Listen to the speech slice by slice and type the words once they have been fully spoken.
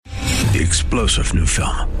The explosive new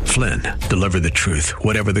film, Flynn, deliver the truth,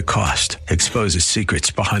 whatever the cost, exposes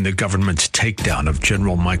secrets behind the government's takedown of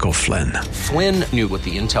General Michael Flynn. Flynn knew what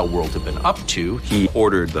the intel world had been up to. He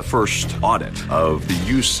ordered the first audit of the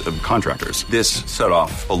use of contractors. This set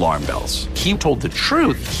off alarm bells. He told the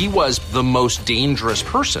truth. He was the most dangerous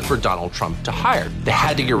person for Donald Trump to hire. They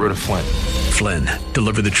had to get rid of Flynn. Flynn,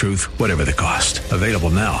 deliver the truth, whatever the cost. Available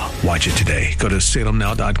now. Watch it today. Go to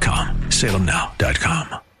salemnow.com.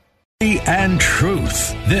 salemnow.com. And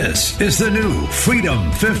truth. This is the new Freedom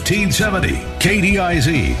 1570.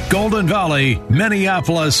 KDIZ, Golden Valley,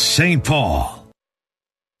 Minneapolis, St. Paul.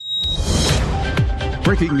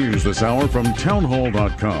 Breaking news this hour from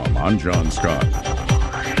townhall.com. I'm John Scott.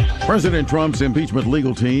 President Trump's impeachment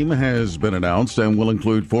legal team has been announced and will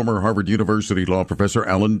include former Harvard University law professor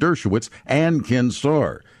Alan Dershowitz and Ken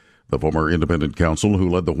Starr, the former independent counsel who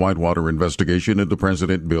led the Whitewater investigation into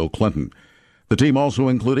President Bill Clinton. The team also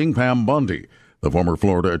including Pam Bondi, the former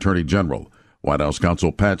Florida Attorney General, White House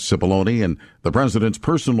counsel Pat Cipollone, and the president's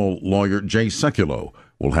personal lawyer Jay Sekulow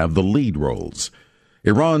will have the lead roles.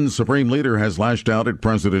 Iran's supreme leader has lashed out at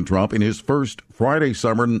President Trump in his first Friday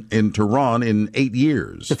sermon in Tehran in 8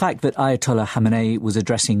 years. The fact that Ayatollah Khamenei was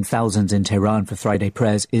addressing thousands in Tehran for Friday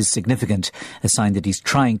prayers is significant, a sign that he's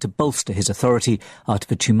trying to bolster his authority after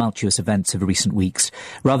the tumultuous events of recent weeks.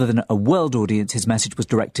 Rather than a world audience, his message was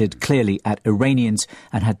directed clearly at Iranians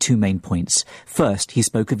and had two main points. First, he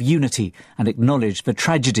spoke of unity and acknowledged the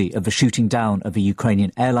tragedy of the shooting down of a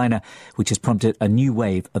Ukrainian airliner, which has prompted a new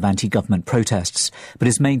wave of anti-government protests. But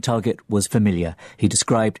his main target was familiar. He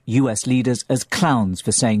described US leaders as clowns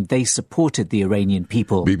for saying they supported the Iranian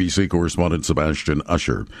people. BBC correspondent Sebastian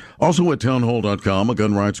Usher. Also at townhall.com, a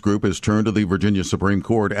gun rights group has turned to the Virginia Supreme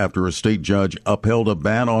Court after a state judge upheld a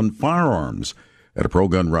ban on firearms at a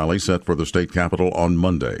pro-gun rally set for the state capitol on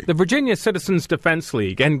Monday. The Virginia Citizens Defense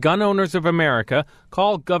League and Gun Owners of America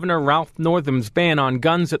call Governor Ralph Northam's ban on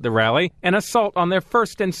guns at the rally an assault on their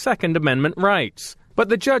First and Second Amendment rights. But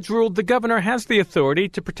the judge ruled the governor has the authority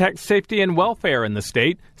to protect safety and welfare in the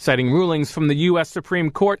state, citing rulings from the U.S. Supreme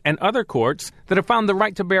Court and other courts that have found the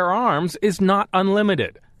right to bear arms is not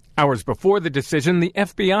unlimited. Hours before the decision, the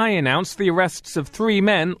FBI announced the arrests of 3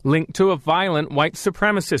 men linked to a violent white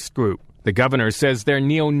supremacist group. The governor says they're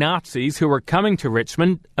neo-Nazis who are coming to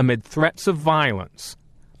Richmond amid threats of violence.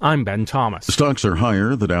 I'm Ben Thomas. Stocks are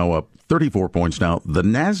higher, the Dow up 34 points now, the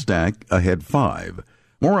NASDAQ ahead 5.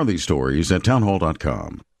 More on these stories at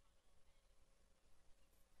townhall.com.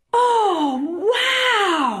 Oh,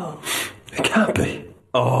 wow! It can't be.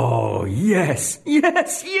 Oh, yes,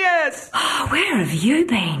 yes, yes! Oh, where have you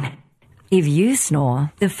been? If you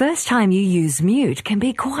snore, the first time you use Mute can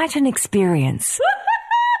be quite an experience.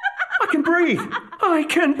 I can breathe! I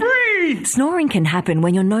can breathe! Snoring can happen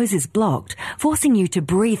when your nose is blocked, forcing you to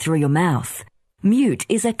breathe through your mouth. Mute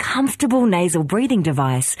is a comfortable nasal breathing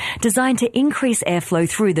device designed to increase airflow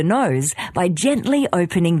through the nose by gently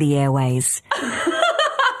opening the airways.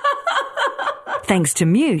 Thanks to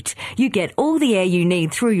Mute, you get all the air you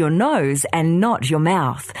need through your nose and not your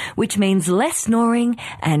mouth, which means less snoring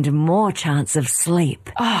and more chance of sleep.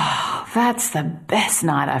 Oh, that's the best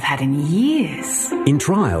night I've had in years. In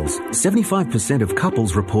trials, 75% of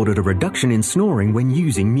couples reported a reduction in snoring when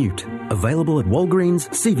using Mute. Available at Walgreens,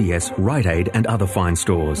 CVS, Rite Aid and other fine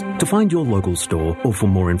stores. To find your local store or for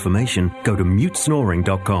more information, go to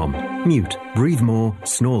mutesnoring.com. Mute. Breathe more,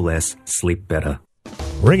 snore less, sleep better.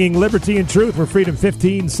 Bringing liberty and truth for Freedom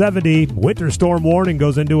 1570. Winter storm warning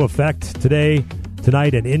goes into effect today,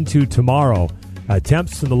 tonight, and into tomorrow.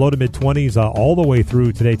 Temps in the low to mid-20s all the way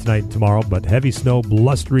through today, tonight, and tomorrow, but heavy snow,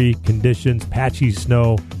 blustery conditions, patchy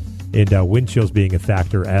snow, and wind chills being a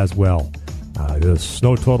factor as well. The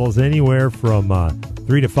snow totals anywhere from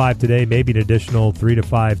 3 to 5 today, maybe an additional 3 to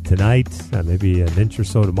 5 tonight, maybe an inch or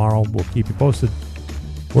so tomorrow. We'll keep you posted.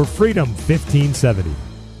 We're Freedom 1570.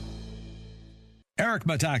 Eric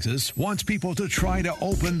Metaxas wants people to try to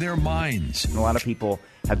open their minds. A lot of people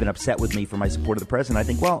have been upset with me for my support of the president. I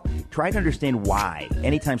think, well, try to understand why.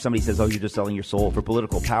 Anytime somebody says, oh, you're just selling your soul for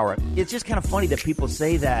political power, it's just kind of funny that people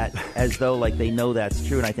say that as though like they know that's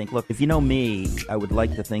true. And I think, look, if you know me, I would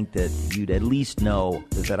like to think that you'd at least know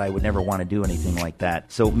that I would never want to do anything like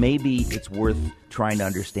that. So maybe it's worth trying to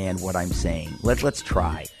understand what I'm saying. Let's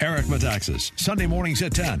try. Eric Metaxas, Sunday mornings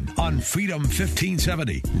at 10 on Freedom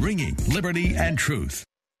 1570, ringing liberty and truth.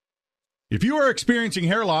 If you are experiencing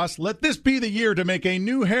hair loss, let this be the year to make a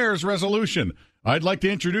new hairs resolution. I'd like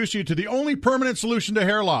to introduce you to the only permanent solution to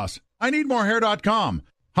hair loss. I need more hair.com.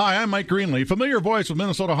 Hi, I'm Mike Greenlee, familiar voice with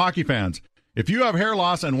Minnesota hockey fans. If you have hair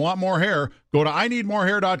loss and want more hair, go to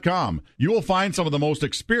IneedMoreHair.com. You will find some of the most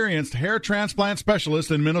experienced hair transplant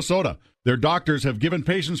specialists in Minnesota. Their doctors have given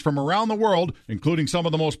patients from around the world, including some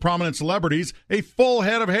of the most prominent celebrities, a full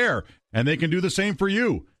head of hair, and they can do the same for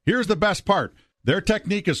you. Here's the best part. Their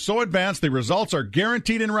technique is so advanced, the results are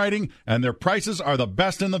guaranteed in writing, and their prices are the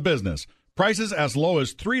best in the business. Prices as low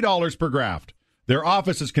as $3 per graft. Their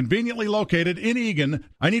office is conveniently located in Eagan.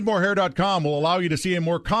 IneedMoreHair.com will allow you to see a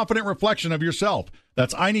more confident reflection of yourself.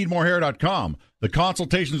 That's IneedMoreHair.com. The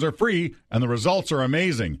consultations are free, and the results are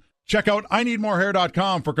amazing. Check out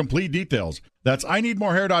IneedMoreHair.com for complete details. That's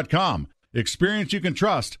IneedMoreHair.com. Experience you can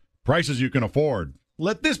trust. Prices you can afford.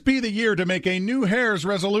 Let this be the year to make a new hair's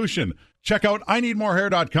resolution. Check out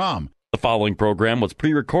IneedMoreHair.com. The following program was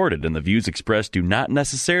pre-recorded, and the views expressed do not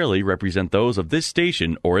necessarily represent those of this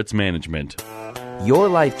station or its management. Your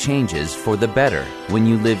life changes for the better when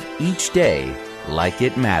you live each day like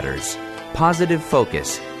it matters. Positive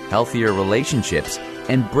focus, healthier relationships,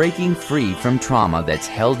 and breaking free from trauma that's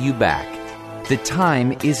held you back. The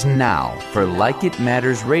time is now for Like It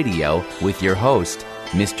Matters Radio with your host,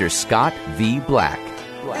 Mr. Scott V. Black.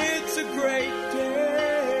 It's a great day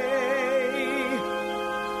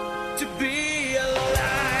to be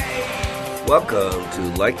alive. Welcome to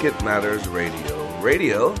Like It Matters Radio.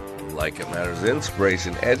 Radio, like it matters,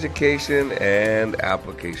 inspiration, education, and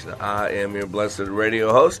application. I am your blessed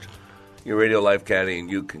radio host, your radio life caddy, and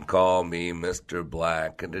you can call me Mr.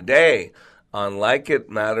 Black. And today on Like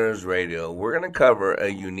It Matters Radio, we're going to cover a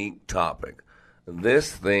unique topic,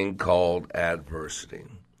 this thing called adversity.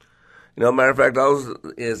 You know, matter of fact,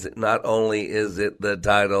 not only is it the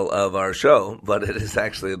title of our show, but it is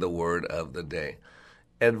actually the word of the day.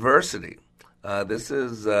 Adversity. This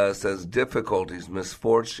says difficulties,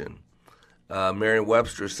 misfortune.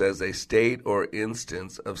 Merriam-Webster says a state or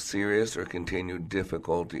instance of serious or continued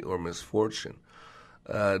difficulty or misfortune.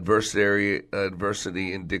 Adversity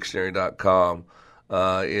in dictionary.com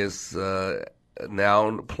is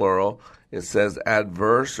noun plural. It says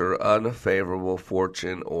adverse or unfavorable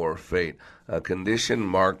fortune or fate, a condition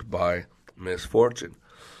marked by misfortune.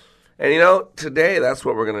 And, you know, today that's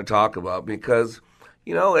what we're going to talk about because,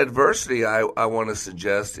 you know, adversity, I want to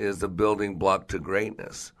suggest, is a building block to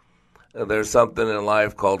greatness. There's something in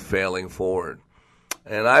life called failing forward.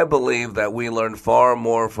 And I believe that we learn far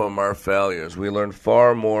more from our failures. We learn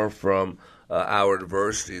far more from our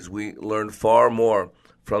adversities. We learn far more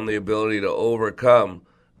from the ability to overcome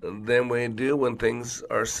than we do when things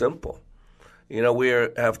are simple. You know, we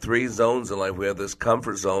have three zones in life. We have this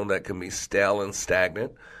comfort zone that can be stale and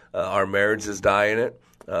stagnant. Our marriages die in it.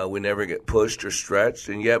 We never get pushed or stretched,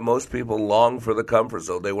 and yet most people long for the comfort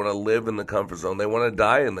zone. They want to live in the comfort zone. They want to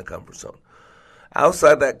die in the comfort zone.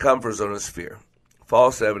 Outside that comfort zone is fear,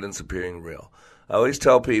 false evidence appearing real. I always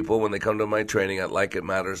tell people when they come to my training at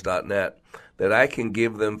likeitmatters.net that I can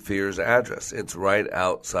give them fear's address. It's right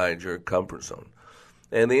outside your comfort zone.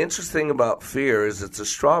 And the interesting thing about fear is it's a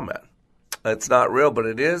straw man. It's not real, but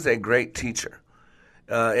it is a great teacher.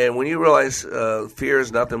 And when you realize fear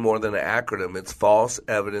is nothing more than an acronym, it's false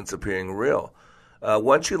evidence appearing real.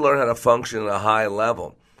 Once you learn how to function at a high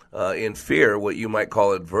level in fear, what you might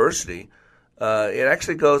call adversity, it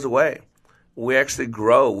actually goes away. We actually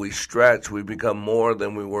grow, we stretch, we become more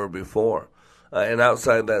than we were before. And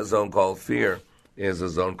outside that zone called fear is a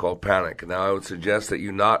zone called panic. Now, I would suggest that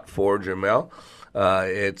you not forge your mail.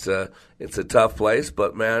 It's a tough place,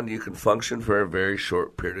 but man, you can function for a very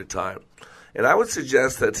short period of time. And I would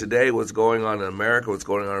suggest that today what's going on in America, what's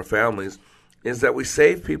going on in our families, is that we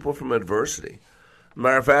save people from adversity.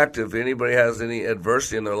 Matter of fact, if anybody has any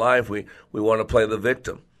adversity in their life, we want to play the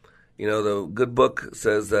victim. You know, the good book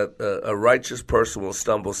says that a righteous person will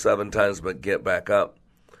stumble 7 times but get back up,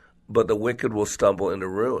 but the wicked will stumble into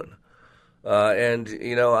ruin. And,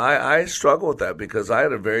 you know, I struggle with that because I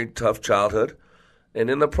had a very tough childhood. And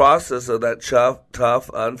in the process of that tough,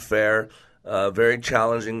 unfair, very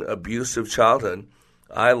challenging, abusive childhood,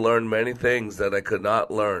 I learned many things that I could not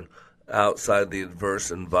learn outside the adverse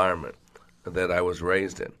environment that I was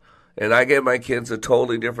raised in. And I gave my kids a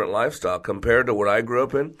totally different lifestyle. Compared to what I grew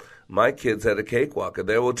up in, my kids had a cakewalk. And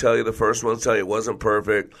they will tell you, the first ones tell you it wasn't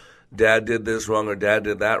perfect, Dad did this wrong or Dad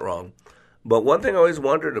did that wrong. But one thing I always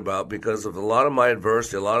wondered about, because of a lot of my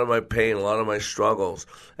adversity, a lot of my pain, a lot of my struggles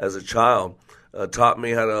as a child, taught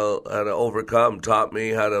me how to overcome, taught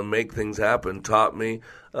me how to make things happen, taught me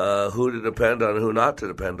who to depend on and who not to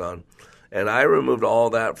depend on. And I removed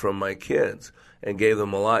all that from my kids and gave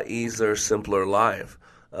them a lot easier, simpler life.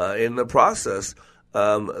 In the process,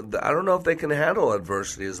 I don't know if they can handle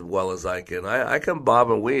adversity as well as I can. I can bob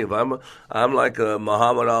and weave. I'm like a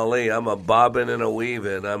Muhammad Ali. I'm a bobbing and a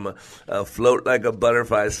weaving. I'm a float like a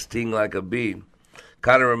butterfly, sting like a bee.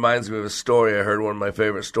 Kind of reminds me of a story I heard. One of my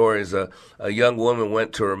favorite stories. A young woman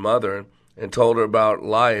went to her mother and told her about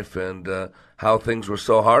life and how things were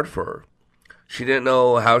so hard for her. She didn't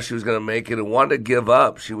know how she was going to make it and wanted to give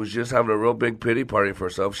up. She was just having a real big pity party for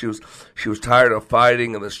herself. She was tired of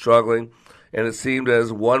fighting and the struggling, and it seemed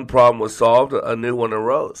as one problem was solved, a new one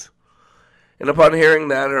arose. And upon hearing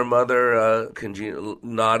that, her mother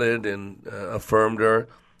nodded and affirmed her,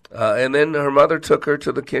 and then her mother took her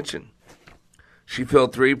to the kitchen. She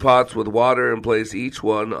filled 3 pots with water and placed each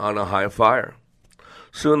one on a high fire.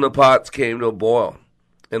 Soon the pots came to a boil.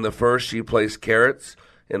 In the first, she placed carrots.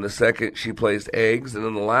 In the second, she placed eggs. And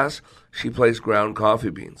in the last, she placed ground coffee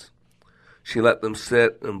beans. She let them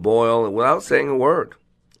sit and boil and without saying a word.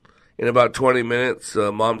 In about 20 minutes,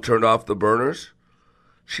 Mom turned off the burners.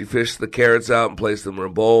 She fished the carrots out and placed them in a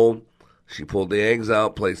bowl. She pulled the eggs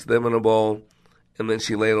out, placed them in a bowl. And then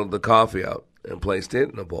she ladled the coffee out and placed it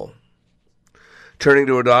in a bowl. Turning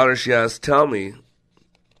to her daughter, she asked, "Tell me,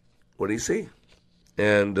 what do you see?"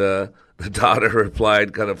 And the daughter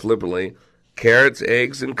replied kind of flippantly, "Carrots,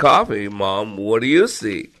 eggs, and coffee, Mom. What do you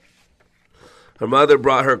see?" Her mother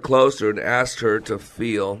brought her closer and asked her to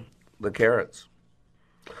feel the carrots.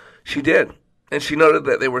 She did, and she noted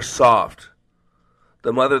that they were soft.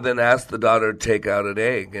 The mother then asked the daughter to take out an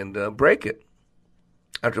egg and break it.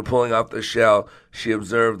 After pulling off the shell, she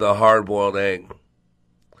observed the hard-boiled egg.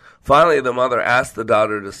 Finally, the mother asked the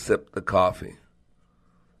daughter to sip the coffee.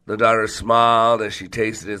 The daughter smiled as she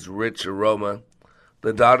tasted its rich aroma.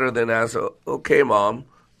 The daughter then asked, "Okay, Mom,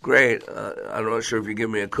 great. I'm not sure if you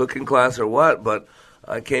give me a cooking class or what, but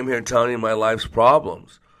I came here telling you my life's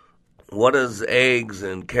problems. What does eggs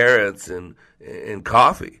and carrots and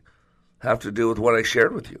coffee have to do with what I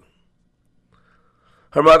shared with you?"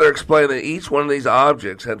 Her mother explained that each one of these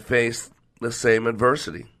objects had faced the same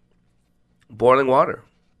adversity. Boiling water.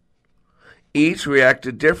 Each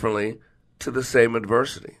reacted differently to the same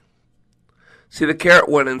adversity. See, the carrot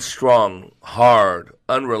went in strong, hard,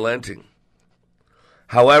 unrelenting.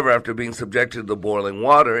 However, after being subjected to the boiling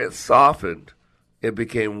water, it softened. It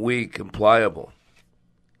became weak and pliable.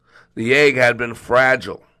 The egg had been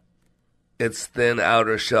fragile. Its thin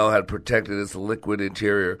outer shell had protected its liquid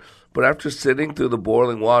interior, but after sitting through the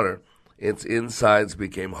boiling water, its insides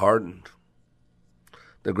became hardened.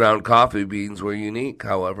 The ground coffee beans were unique,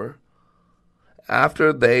 however.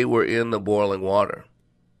 After they were in the boiling water,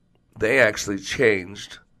 they actually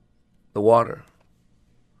changed the water.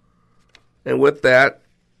 And with that,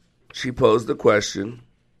 she posed the question,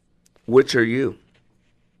 which are you?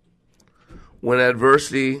 When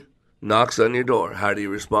adversity knocks on your door, how do you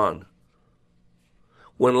respond?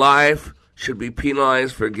 When life should be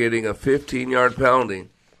penalized for getting a 15-yard penalty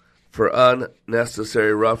for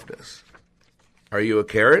unnecessary roughness, are you a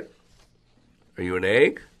carrot? Are you an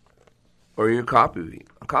egg? Or are you a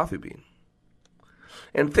coffee bean?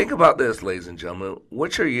 And think about this, ladies and gentlemen.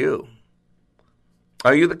 Which are you?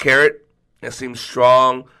 Are you the carrot that seems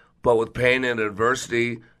strong, but with pain and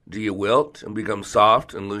adversity, do you wilt and become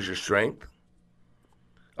soft and lose your strength?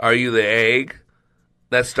 Are you the egg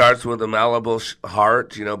that starts with a malleable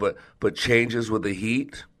heart, but changes with the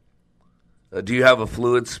heat? Do you have a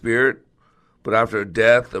fluid spirit, but after a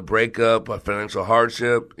death, a breakup, a financial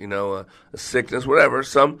hardship, a sickness, whatever,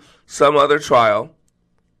 some other trial,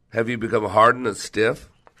 have you become hardened and stiff?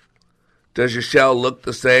 Does your shell look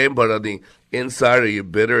the same, but on the inside are you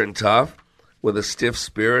bitter and tough, with a stiff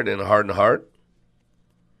spirit and a hardened heart?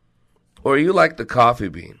 Or are you like the coffee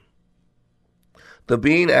bean? The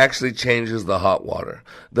bean actually changes the hot water,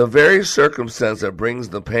 the very circumstance that brings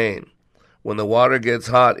the pain. When the water gets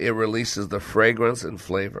hot, it releases the fragrance and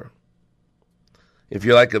flavor. If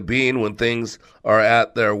you're like a bean, when things are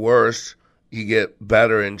at their worst, you get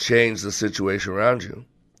better and change the situation around you.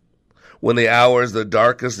 When the hours, the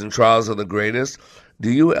darkest, and trials are the greatest, do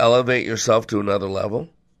you elevate yourself to another level?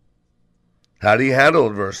 How do you handle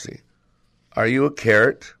adversity? Are you a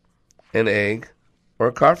carrot, an egg, or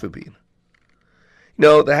a coffee bean?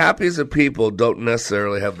 The happiest of people don't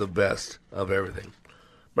necessarily have the best of everything.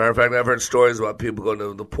 Matter of fact, I've heard stories about people going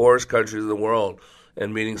to the poorest countries in the world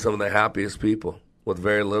and meeting some of the happiest people with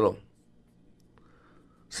very little.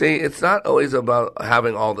 See, it's not always about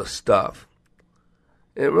having all the stuff.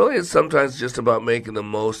 It really is sometimes just about making the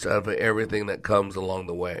most out of everything that comes along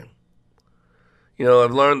the way.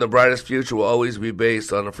 I've learned the brightest future will always be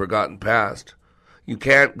based on a forgotten past. You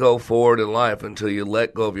can't go forward in life until you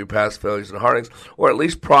let go of your past failures and heartaches, or at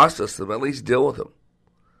least process them, at least deal with them.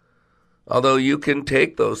 Although you can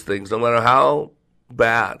take those things, no matter how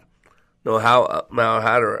bad, no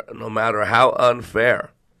matter how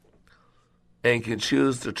unfair, and you can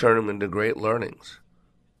choose to turn them into great learnings,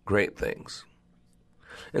 great things.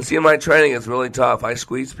 And see, in my training, it's really tough. I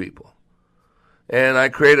squeeze people. And I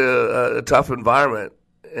create a tough environment.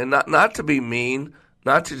 And not to be mean,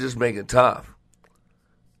 not to just make it tough.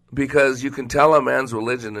 Because you can tell a man's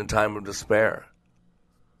religion in time of despair.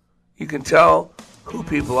 You can tell who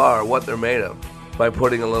people are, what they're made of, by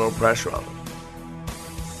putting a little pressure on them.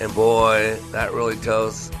 And boy, that really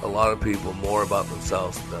tells a lot of people more about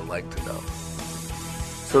themselves than they'd like to know.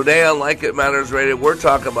 So today on Like It Matters Radio, we're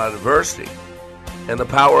talking about adversity and the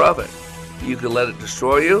power of it. You can let it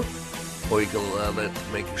destroy you, or you can let it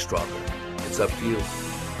make you stronger. It's up to you.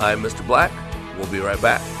 I'm Mr. Black. We'll be right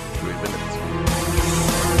back in 3 minutes.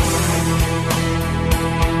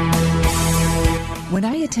 When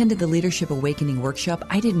I attended the Leadership Awakening workshop,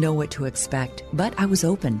 I didn't know what to expect, but I was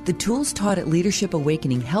open. The tools taught at Leadership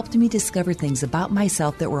Awakening helped me discover things about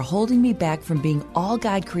myself that were holding me back from being all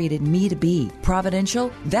God created me to be. Providential?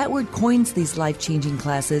 That word coins these life-changing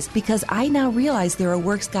classes because I now realize there are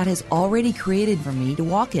works God has already created for me to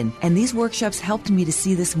walk in, and these workshops helped me to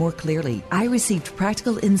see this more clearly. I received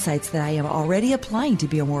practical insights that I am already applying to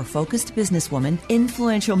be a more focused businesswoman,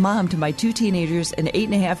 influential mom to my 2 teenagers, an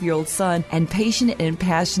 8.5-year-old son, and patient and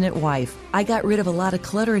passionate wife. I got rid of a lot of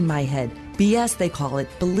clutter in my head. BS, they call it,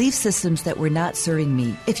 belief systems that were not serving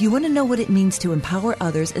me. If you want to know what it means to empower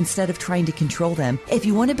others instead of trying to control them, if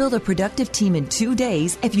you want to build a productive team in 2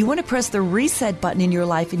 days, if you want to press the reset button in your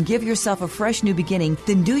life and give yourself a fresh new beginning,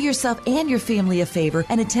 then do yourself and your family a favor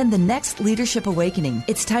and attend the next Leadership Awakening.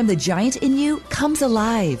 It's time the giant in you comes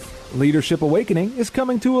alive. Leadership Awakening is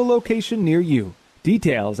coming to a location near you.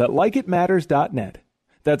 Details at likeitmatters.net.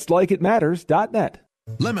 That's likeitmatters.net.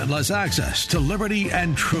 Limitless access to liberty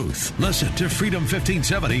and truth. Listen to Freedom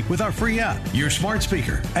 1570 with our free app, your smart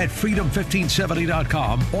speaker, at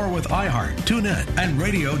freedom1570.com or with iHeart, TuneIn, and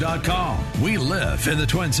radio.com. We live in the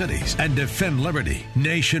Twin Cities and defend liberty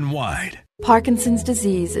nationwide. Parkinson's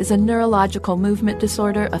disease is a neurological movement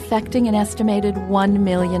disorder affecting an estimated 1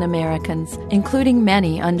 million Americans, including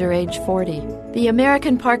many under age 40. The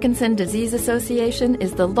American Parkinson Disease Association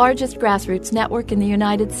is the largest grassroots network in the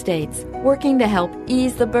United States, working to help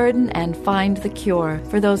ease the burden and find the cure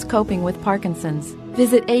for those coping with Parkinson's.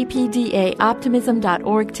 Visit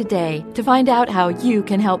apdaoptimism.org today to find out how you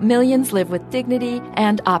can help millions live with dignity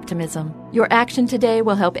and optimism. Your action today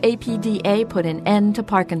will help APDA put an end to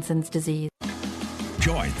Parkinson's disease.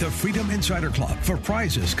 Join the Freedom Insider Club for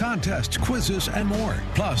prizes, contests, quizzes, and more.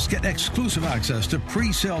 Plus, get exclusive access to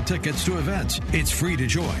pre-sale tickets to events. It's free to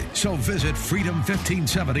join, so visit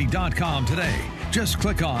freedom1570.com today. Just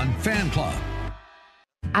click on Fan Club.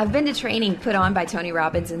 I've been to training put on by Tony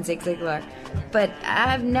Robbins and Zig Ziglar, but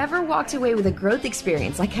I've never walked away with a growth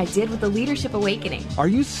experience like I did with the Leadership Awakening. Are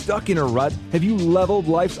you stuck in a rut? Have you leveled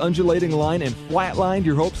life's undulating line and flatlined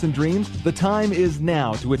your hopes and dreams? The time is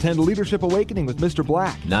now to attend Leadership Awakening with Mr.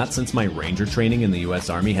 Black. Not since my Ranger training in the U.S.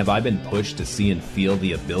 Army have I been pushed to see and feel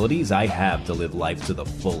the abilities I have to live life to the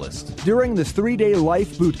fullest. During this 3-day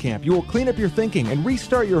life boot camp, you will clean up your thinking and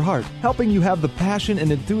restart your heart, helping you have the passion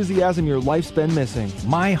and enthusiasm your life's been missing.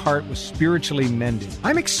 My heart was spiritually mended.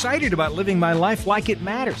 I'm excited about living my life like it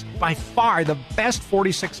matters. By far the best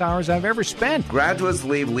 46 hours I've ever spent. Graduates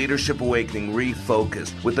leave Leadership Awakening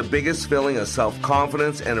refocused with the biggest feeling of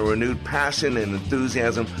self-confidence and a renewed passion and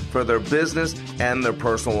enthusiasm for their business and their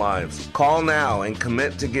personal lives. Call now and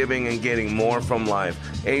commit to giving and getting more from life.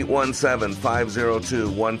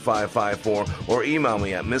 817-502-1554 or email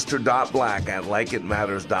me at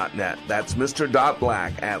mr.black@likeitmatters.net. That's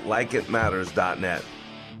mr.black@likeitmatters.net.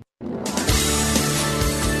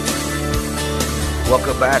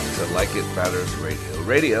 Welcome back to Like It Matters Radio.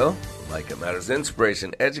 Radio, like it matters,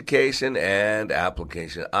 inspiration, education, and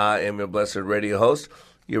application. I am your blessed radio host,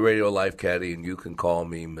 your radio life caddy, and you can call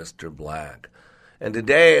me Mr. Black. And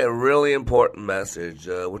today, a really important message.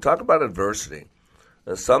 We're talking about adversity.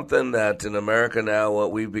 Something that in America now,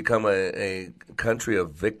 we've become a country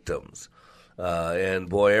of victims. And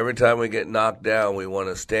boy, every time we get knocked down, we want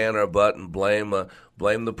to stand our butt and blame the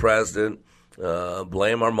president,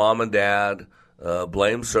 blame our mom and dad,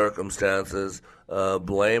 blame circumstances,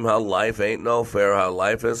 blame how life ain't no fair, how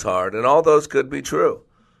life is hard, and all those could be true.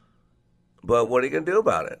 But what are you going to do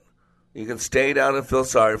about it? You can stay down and feel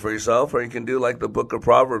sorry for yourself, or you can do like the book of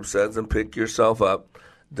Proverbs says and pick yourself up,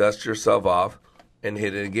 dust yourself off, and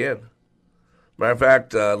hit it again. Matter of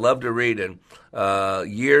fact, I love to read, and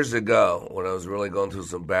years ago, when I was really going through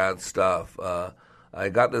some bad stuff, I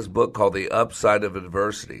got this book called The Upside of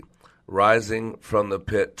Adversity, Rising from the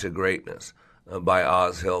Pit to Greatness by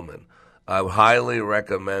Oz Hillman. I highly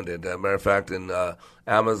recommend it. As a matter of fact, in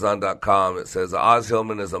Amazon.com, it says Oz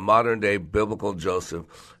Hillman is a modern-day biblical Joseph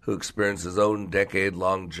who experienced his own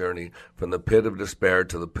decade-long journey from the pit of despair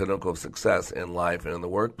to the pinnacle of success in life and in the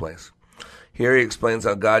workplace. Here he explains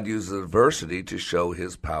how God uses adversity to show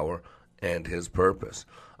his power and his purpose.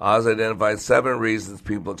 Oz identifies 7 reasons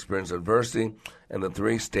people experience adversity and the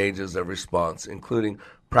 3 stages of response, including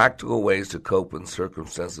practical ways to cope when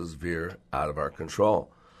circumstances veer out of our control.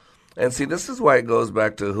 And see, this is why it goes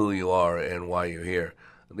back to who you are and why you're here.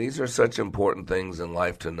 These are such important things in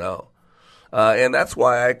life to know. And that's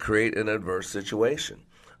why I create an adverse situation.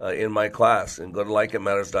 In my class, and go to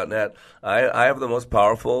likeitmatters.net, I have the most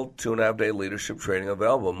powerful 2.5-day leadership training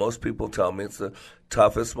available. Most people tell me it's the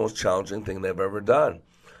toughest, most challenging thing they've ever done.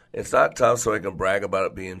 It's not tough so I can brag about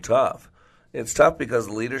it being tough. It's tough because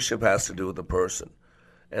leadership has to do with the person.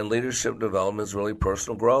 And leadership development is really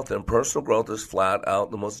personal growth. And personal growth is flat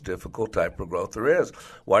out the most difficult type of growth there is.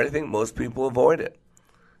 Why do you think most people avoid it?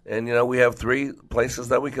 And, we have 3 places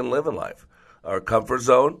that we can live in life. Our comfort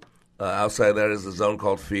zone, outside that is a zone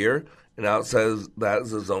called fear, and outside that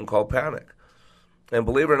is a zone called panic. And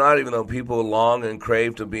believe it or not, even though people long and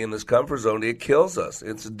crave to be in this comfort zone, it kills us.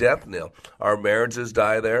 It's a death knell. Our marriages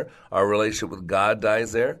die there. Our relationship with God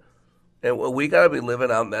dies there. And we got to be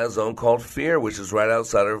living out in that zone called fear, which is right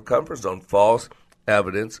outside our comfort zone. False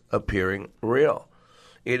evidence appearing real.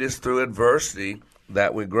 It is through adversity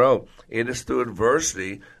that we grow. It is through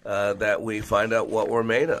adversity that we find out what we're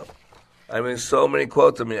made of. So many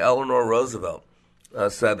quotes. Eleanor Roosevelt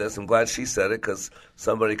said this. I'm glad she said it because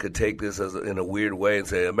somebody could take this in a weird way and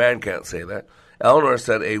say, a man can't say that. Eleanor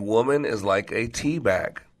said, a woman is like a tea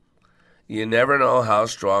bag. You never know how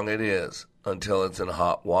strong it is until it's in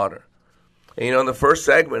hot water. And, in the first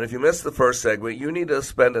segment, if you missed the first segment, you need to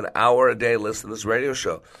spend an hour a day listening to this radio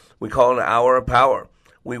show. We call it an hour of power.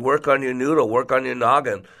 We work on your noodle, work on your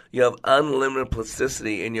noggin. You have unlimited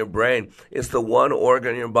plasticity in your brain. It's the one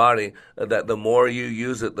organ in your body that the more you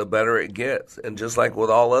use it, the better it gets. And just like with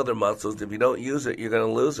all other muscles, if you don't use it, you're going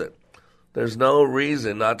to lose it. There's no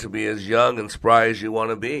reason not to be as young and spry as you want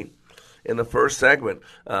to be. In the first segment,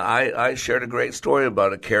 I shared a great story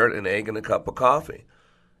about a carrot, an egg, and a cup of coffee.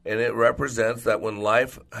 And it represents that when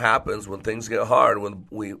life happens, when things get hard, when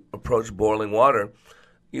we approach boiling water,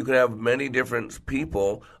 you can have many different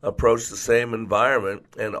people approach the same environment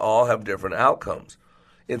and all have different outcomes.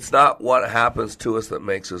 It's not what happens to us that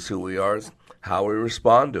makes us who we are, it's how we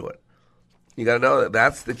respond to it. You got to know that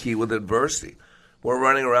that's the key with adversity. We're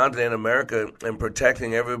running around today in America and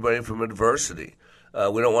protecting everybody from adversity.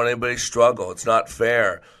 We don't want anybody to struggle. It's not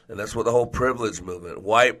fair. And that's what the whole privilege movement,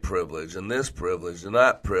 white privilege and this privilege and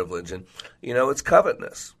that privilege. And, it's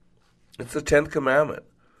covetousness. It's the 10th commandment.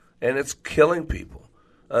 And it's killing people.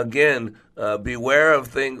 Again, beware of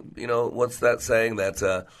things, what's that saying that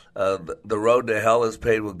the road to hell is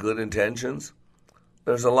paved with good intentions?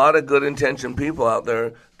 There's a lot of good-intentioned people out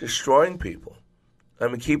there destroying people.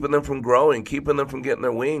 Keeping them from growing, keeping them from getting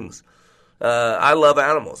their wings. I love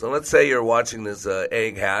animals. And let's say you're watching this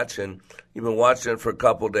egg hatch, and you've been watching it for a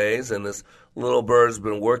couple days, and this little bird's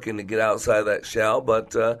been working to get outside that shell,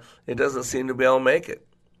 but it doesn't seem to be able to make it.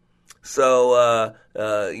 So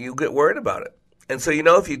you get worried about it. And so,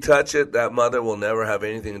 if you touch it, that mother will never have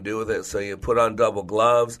anything to do with it. So you put on double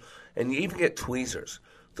gloves, and you even get tweezers.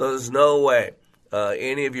 So there's no way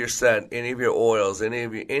any of your scent, any of your oils,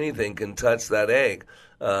 anything can touch that egg.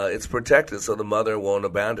 It's protected, so the mother won't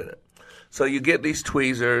abandon it. So you get these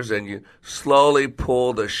tweezers, and you slowly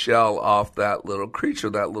pull the shell off that little creature,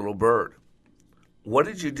 that little bird. What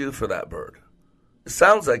did you do for that bird? It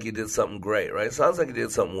sounds like you did something great, right? It sounds like you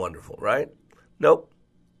did something wonderful, right? Nope,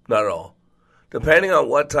 not at all. Depending on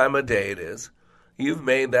what time of day it is, you've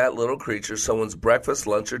made that little creature someone's breakfast,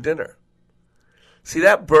 lunch, or dinner. See,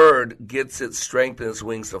 that bird gets its strength in its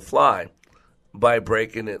wings to fly by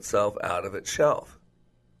breaking itself out of its shell.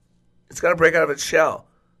 It's got to break out of its shell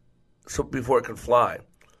before it can fly.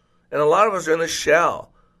 And a lot of us are in the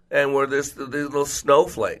shell, and we're these little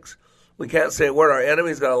snowflakes. We can't say a word. Our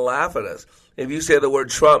enemy's going to laugh at us. If you say the word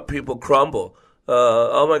Trump, people crumble.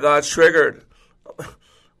 Oh, my God, triggered.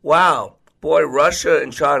 Wow. Boy, Russia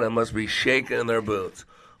and China must be shaking in their boots.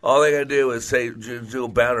 All they got to do is do a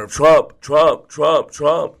banner of Trump, Trump, Trump,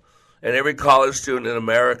 Trump. And every college student in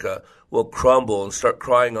America will crumble and start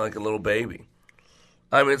crying like a little baby.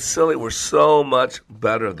 It's silly. We're so much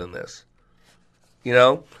better than this. In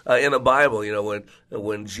the Bible,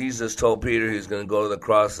 when Jesus told Peter he was going to go to the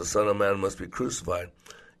cross, the Son of Man must be crucified.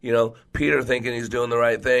 Peter thinking he's doing the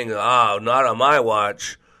right thing. Not on my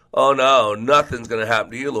watch. oh no, nothing's going to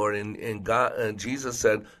happen to you, Lord. And Jesus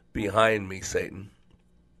said, behind me, Satan.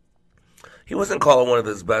 He wasn't calling one of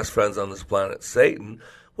his best friends on this planet Satan.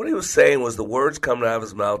 What he was saying was the words coming out of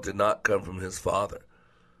his mouth did not come from his Father,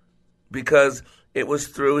 because it was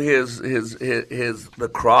through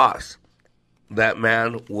the cross that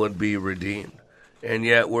man would be redeemed. And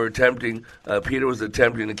yet Peter was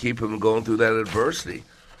attempting to keep him going through that adversity.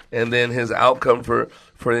 And then his outcome for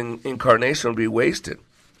incarnation would be wasted.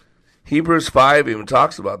 Hebrews 5 even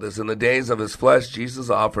talks about this. In the days of his flesh, Jesus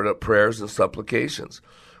offered up prayers and supplications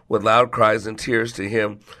with loud cries and tears to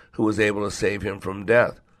him who was able to save him from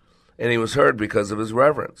death. And he was heard because of his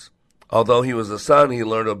reverence. Although he was a son, he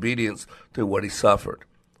learned obedience through what he suffered.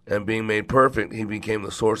 And being made perfect, he became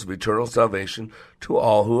the source of eternal salvation to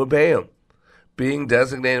all who obey him, being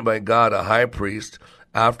designated by God a high priest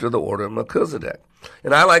after the order of Melchizedek.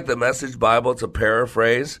 And I like the Message Bible. It's a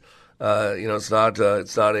paraphrase. It's not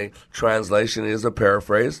a translation. It is a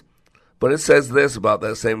paraphrase. But it says this about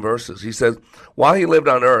that same verses. He says, while he lived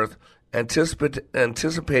on earth,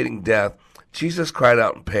 anticipating death, Jesus cried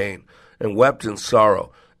out in pain and wept in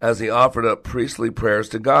sorrow as he offered up priestly prayers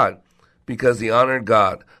to God. Because he honored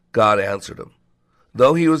God, God answered him.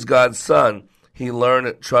 Though he was God's son, he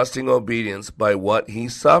learned trusting obedience by what he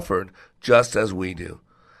suffered, just as we do.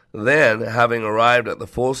 Then, having arrived at the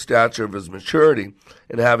full stature of his maturity,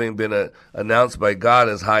 and having been announced by God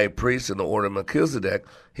as high priest in the order of Melchizedek,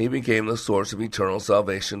 he became the source of eternal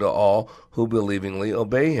salvation to all who believingly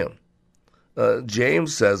obey him.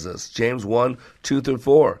 James says this, James 1,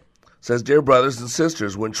 2-4, says, Dear brothers and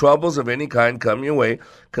sisters, when troubles of any kind come your way,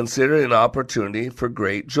 consider it an opportunity for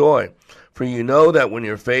great joy. For you know that when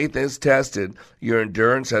your faith is tested, your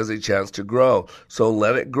endurance has a chance to grow. So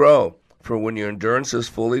let it grow. For when your endurance is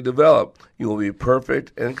fully developed, you will be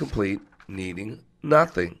perfect and complete, needing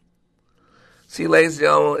nothing. See, ladies and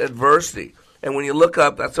gentlemen, adversity. And when you look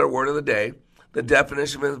up, that's our word of the day, the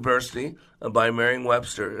definition of adversity by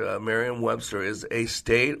Merriam-Webster is a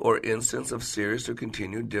state or instance of serious or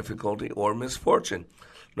continued difficulty or misfortune.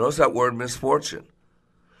 Notice that word misfortune.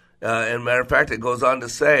 And matter of fact, it goes on to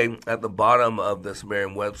say at the bottom of this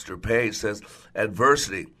Merriam-Webster page, says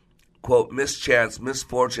adversity, quote, mischance,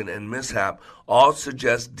 misfortune, and mishap all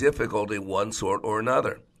suggest difficulty of one sort or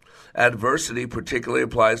another. Adversity particularly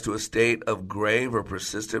applies to a state of grave or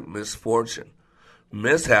persistent misfortune.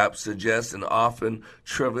 Mishap suggests an often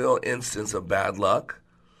trivial instance of bad luck.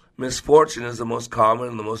 Misfortune is the most common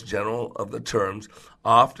and the most general of the terms,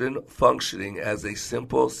 often functioning as a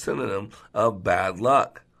simple synonym of bad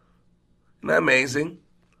luck. Isn't that amazing?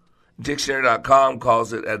 Dictionary.com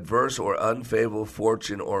calls it adverse or unfavorable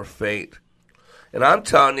fortune or fate. And I'm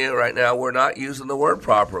telling you right now, we're not using the word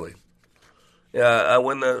properly.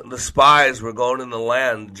 When the spies were going in the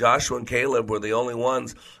land, Joshua and Caleb were the only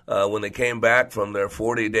ones when they came back from their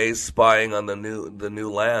 40 days spying on the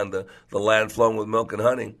new land, the land flowing with milk and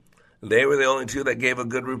honey. They were the only two that gave a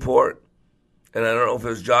good report. And I don't know if it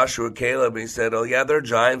was Joshua or Caleb, and he said, oh yeah, there are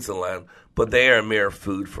giants in the land, but they are mere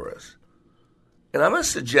food for us. And I'm going to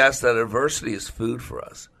suggest that adversity is food for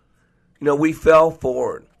us. You know, we fell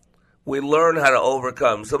forward. We learned how to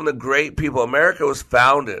overcome. Some of the great people, America was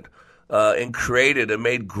founded and created and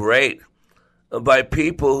made great by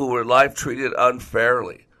people who were life treated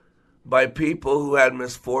unfairly, by people who had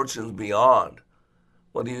misfortunes beyond.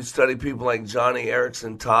 Whether you study people like Johnny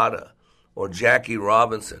Erickson Tata or Jackie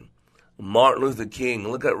Robinson, Martin Luther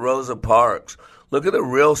King, look at Rosa Parks. Look at the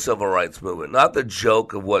real civil rights movement, not the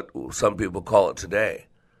joke of what some people call it today.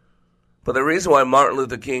 But the reason why Martin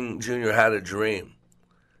Luther King Jr. had a dream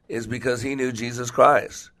is because he knew Jesus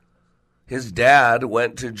Christ. His dad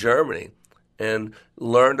went to Germany and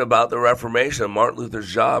learned about the Reformation, Martin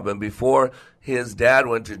Luther's job. And before his dad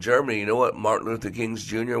went to Germany, you know what Martin Luther King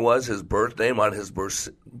Jr. was? His birth name on his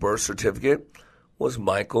birth certificate was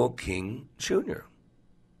Michael King Jr.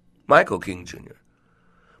 Michael King Jr.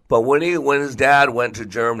 But when his dad went to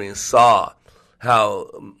Germany and saw how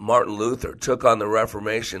Martin Luther took on the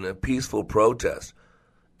Reformation in peaceful protest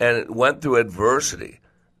and it went through adversity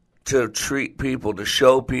to treat people, to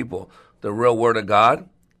show people the real Word of God,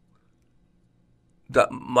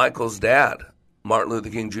 Michael's dad, Martin Luther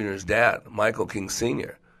King Jr.'s dad, Michael King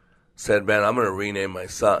Sr., said, man, I'm going to rename my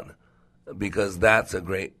son because that's a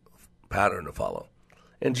great pattern to follow.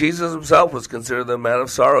 And Jesus himself was considered the man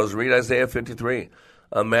of sorrows. Read Isaiah 53.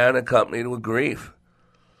 A man accompanied with grief.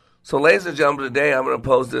 So, ladies and gentlemen, today I'm going to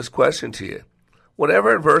pose this question to you.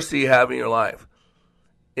 Whatever adversity you have in your life,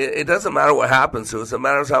 It doesn't matter what happens to us. It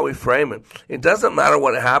matters how we frame it. It doesn't matter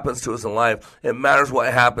what happens to us in life. It matters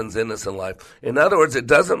what happens in us in life. In other words, it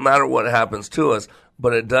doesn't matter what happens to us,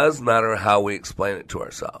 but it does matter how we explain it to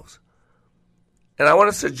ourselves. And I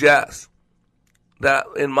want to suggest that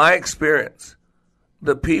in my experience,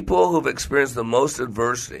 the people who've experienced the most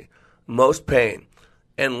adversity, most pain,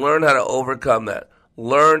 and learned how to overcome that,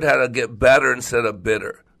 learned how to get better instead of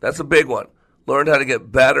bitter. That's a big one. Learned how to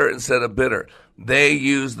get better instead of bitter. They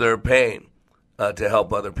use their pain to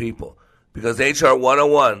help other people. Because HR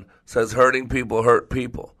 101 says hurting people hurt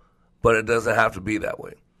people, but it doesn't have to be that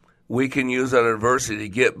way. We can use our adversity to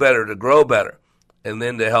get better, to grow better, and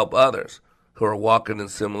then to help others who are walking in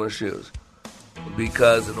similar shoes.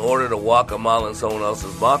 Because in order to walk a mile in someone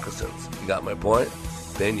else's moccasins, you got my point?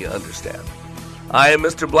 Then you understand. I am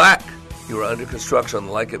Mr. Black. You are under construction on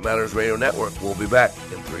the Like It Matters Radio Network. We'll be back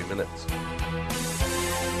in 3 minutes.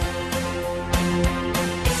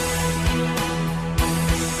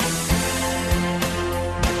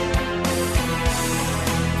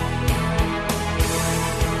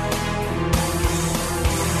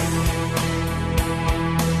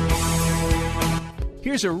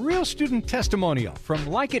 Here's a real student testimonial from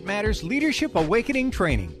Like It Matters Leadership Awakening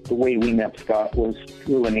Training. The way we met Scott was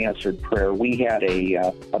through an answered prayer. We had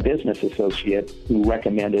a business associate who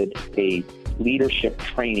recommended a leadership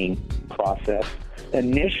training process.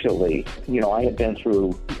 Initially, I had been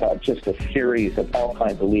through just a series of all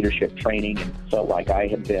kinds of leadership training and felt like I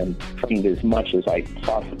had been trained as much as I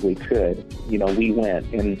possibly could. We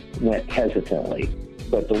went hesitantly.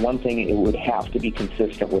 But the one thing, it would have to be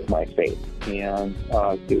consistent with my faith. And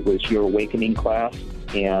it was your awakening class.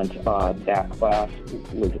 And that class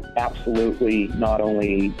was absolutely not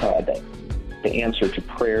only the answer to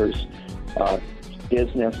prayers,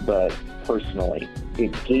 business, but personally.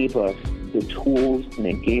 It gave us the tools and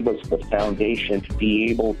it gave us the foundation to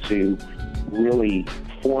be able to really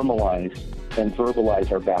formalize and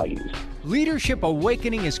verbalize our values. Leadership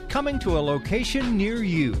Awakening is coming to a location near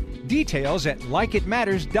you. Details at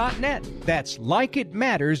likeitmatters.net. That's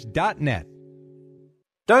likeitmatters.net.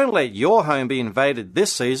 Don't let your home be invaded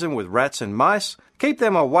this season with rats and mice. Keep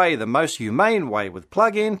them away the most humane way with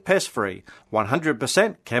Plug-In Pest Free,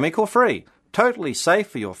 100% chemical free, totally safe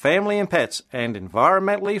for your family and pets, and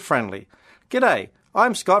environmentally friendly. G'day.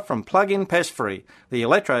 I'm Scott from Plug-In Pest Free, the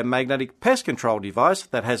electromagnetic pest control device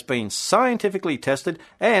that has been scientifically tested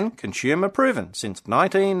and consumer proven since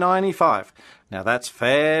 1995. Now that's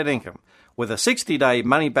fair income. With a 60-day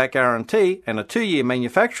money-back guarantee and a 2-year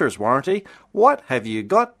manufacturer's warranty, what have you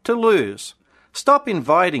got to lose? Stop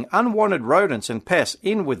inviting unwanted rodents and pests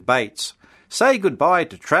in with baits. Say goodbye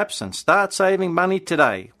to traps and start saving money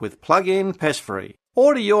today with Plug-In Pest Free.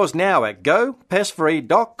 Order yours now at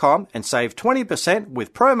gopestfree.com and save 20%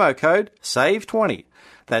 with promo code SAVE20.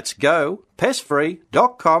 That's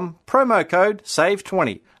gopestfree.com, promo code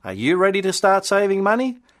SAVE20. Are you ready to start saving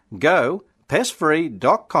money?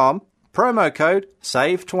 Gopestfree.com, promo code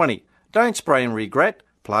SAVE20. Don't spray and regret,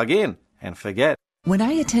 plug in and forget. When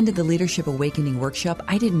I attended the Leadership Awakening workshop,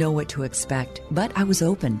 I didn't know what to expect, but I was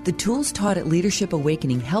open. The tools taught at Leadership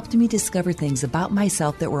Awakening helped me discover things about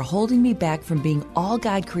myself that were holding me back from being all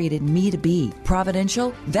God created me to be.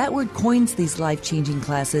 Providential? That word coins these life-changing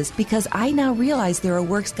classes because I now realize there are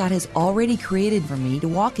works God has already created for me to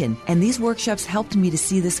walk in, and these workshops helped me to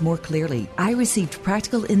see this more clearly. I received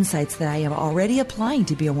practical insights that I am already applying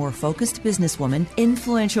to be a more focused businesswoman,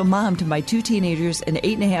 influential mom to my 2 teenagers, an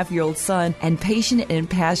 8.5-year-old son, and patient and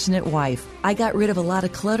passionate wife. I got rid of a lot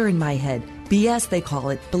of clutter in my head. BS, they call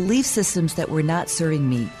it, belief systems that were not serving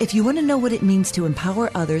me. If you want to know what it means to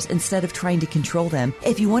empower others instead of trying to control them,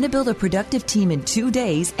 if you want to build a productive team in 2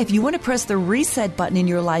 days, if you want to press the reset button in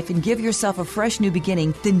your life and give yourself a fresh new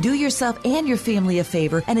beginning, then do yourself and your family a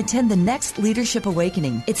favor and attend the next Leadership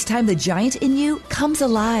Awakening. It's time the giant in you comes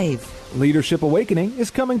alive. Leadership Awakening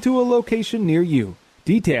is coming to a location near you.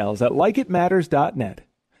 Details at likeitmatters.net.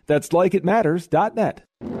 That's likeitmatters.net.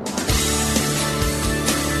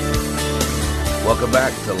 Welcome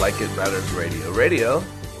back to Like It Matters Radio. Radio,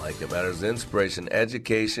 Like It Matters, inspiration,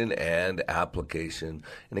 education, and application.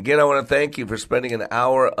 And again, I want to thank you for spending an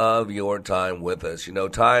hour of your time with us. You know,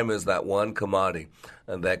 time is that one commodity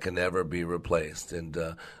that can never be replaced. And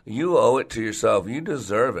you owe it to yourself. You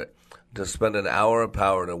deserve it to spend an hour of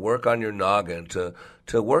power, to work on your noggin, to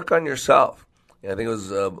work on yourself. I think it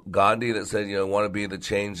was Gandhi that said, want to be the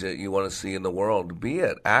change that you want to see in the world. Be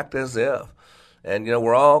it. Act as if. And,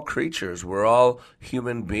 we're all creatures. We're all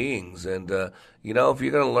human beings. And, if you're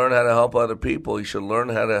going to learn how to help other people, you should learn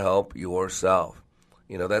how to help yourself.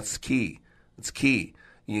 That's key. It's key.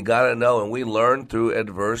 You got to know. And we learn through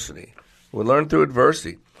adversity. We learn through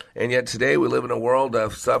adversity. And yet today we live in a world that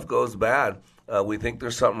if stuff goes bad, we think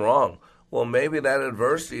there's something wrong. Well, maybe that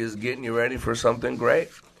adversity is getting you ready for something great.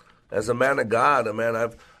 As a man of God,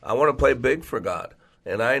 I want to play big for God.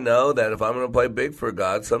 And I know that if I'm going to play big for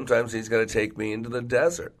God, sometimes he's going to take me into the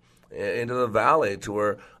desert, into the valley, to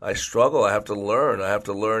where I struggle. I have to learn. I have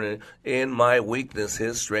to learn in my weakness,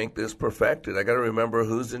 his strength is perfected. I got to remember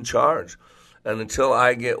who's in charge. And until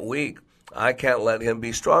I get weak, I can't let him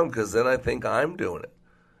be strong, because then I think I'm doing it.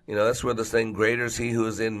 That's where the saying, greater is he who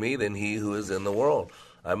is in me than he who is in the world.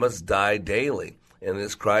 I must die daily, and it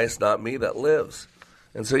is Christ, not me, that lives.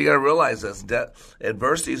 And so you got to realize this.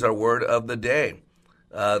 Adversity is our word of the day.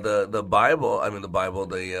 The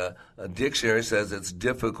dictionary says it's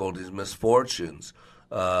difficulties, misfortunes.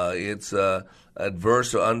 It's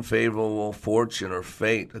adverse or unfavorable fortune or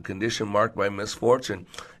fate, a condition marked by misfortune.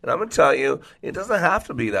 And I'm going to tell you, it doesn't have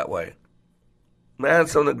to be that way. Man,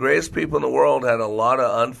 some of the greatest people in the world had a lot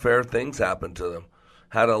of unfair things happen to them,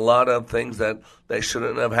 had a lot of things that they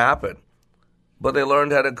shouldn't have happened. But they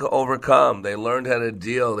learned how to overcome. They learned how to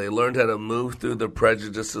deal. They learned how to move through the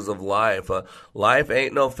prejudices of life. Life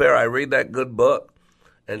ain't no fair. I read that good book.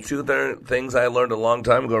 And two things I learned a long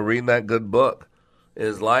time ago reading that good book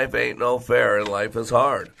is life ain't no fair and life is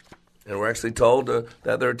hard. And we're actually told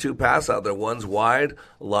that there are two paths out there. One's wide.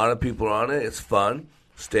 A lot of people are on it. It's fun.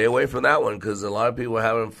 Stay away from that one, because a lot of people are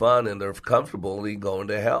having fun and they're comfortably going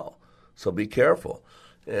to hell. So be careful.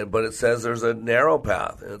 But it says there's a narrow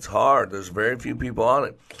path, and it's hard. There's very few people on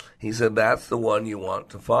it. He said that's the one you want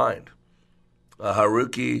to find.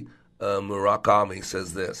 Haruki Murakami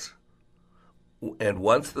says this, and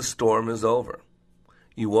once the storm is over,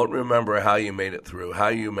 you won't remember how you made it through, how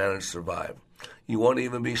you managed to survive. You won't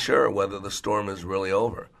even be sure whether the storm is really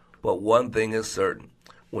over. But one thing is certain.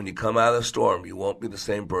 When you come out of the storm, you won't be the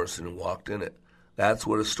same person who walked in it. That's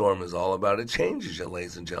what a storm is all about. It changes you,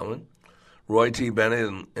 ladies and gentlemen. Roy T.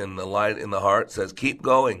 Bennett in The Light in the Heart says, keep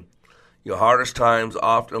going. Your hardest times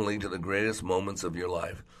often lead to the greatest moments of your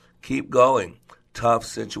life. Keep going. Tough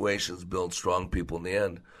situations build strong people in the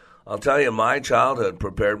end. I'll tell you, my childhood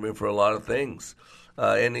prepared me for a lot of things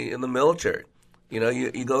in the military.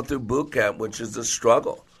 You go through boot camp, which is a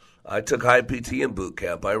struggle. I took high PT in boot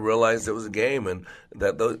camp. I realized it was a game, and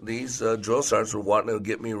that these drill sergeants were wanting to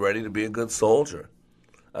get me ready to be a good soldier.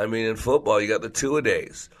 In football, you got the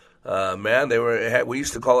two-a-days. We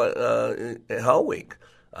used to call it Hell Week.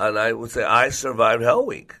 And I would say I survived Hell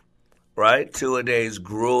Week, right? 2-a-days,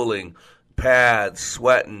 grueling, pads,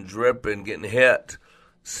 sweating, dripping, getting hit,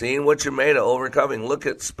 seeing what you're made of, overcoming. Look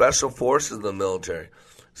at special forces in the military,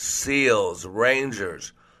 SEALs,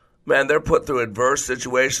 Rangers. Man, they're put through adverse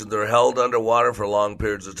situations. They're held underwater for long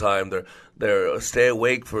periods of time. They're stay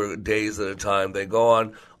awake for days at a time. They go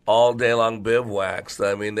on all day long bivouacs.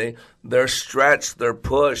 They're stretched, they're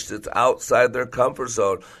pushed. It's outside their comfort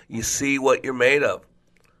zone. You see what you're made of.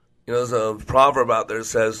 There's a proverb out there that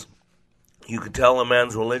says, you can tell a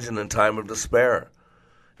man's religion in time of despair.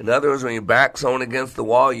 In other words, when you back someone against the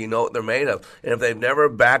wall, you know what they're made of. And if they've never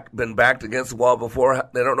been backed against the wall before,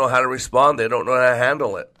 they don't know how to respond. They don't know how to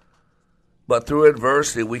handle it. But through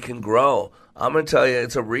adversity, we can grow. I'm going to tell you,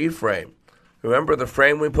 it's a reframe. Remember, the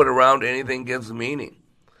frame we put around anything gives meaning.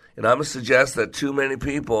 And I'm going to suggest that too many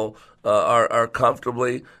people are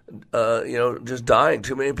comfortably, just dying.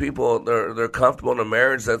 Too many people, they're comfortable in a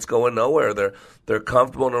marriage that's going nowhere. They're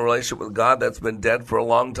comfortable in a relationship with God that's been dead for a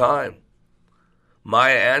long time.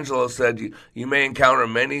 Maya Angelou said, you may encounter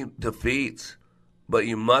many defeats, but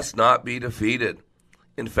you must not be defeated.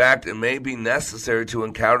 In fact, it may be necessary to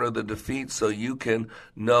encounter the defeat so you can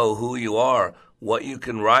know who you are, what you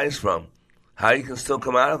can rise from, how you can still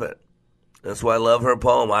come out of it. That's why I love her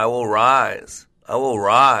poem, I Will Rise. I will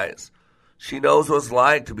rise. She knows what it's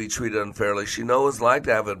like to be treated unfairly. She knows what it's like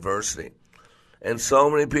to have adversity. And so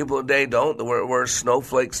many people today don't. We're a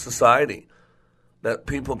snowflake society that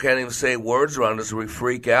people can't even say words around us. We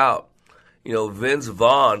freak out. Vince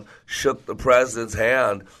Vaughn shook the president's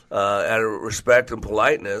hand out of respect and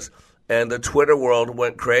politeness, and the Twitter world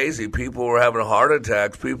went crazy. People were having heart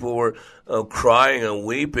attacks. People were crying and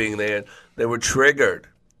weeping. They were triggered.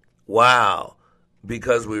 Wow.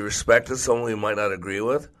 Because we respected someone we might not agree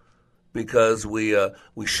with, because we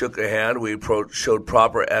shook a hand, we showed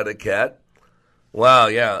proper etiquette. Wow,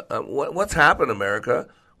 yeah. What's happened, America?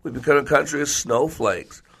 We've become a country of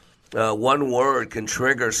snowflakes. One word can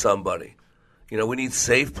trigger somebody. We need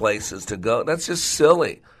safe places to go. That's just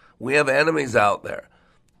silly. We have enemies out there.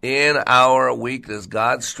 In our weakness,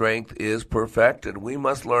 God's strength is perfected. We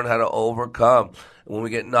must learn how to overcome. When we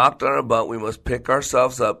get knocked on our butt, we must pick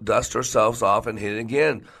ourselves up, dust ourselves off, and hit it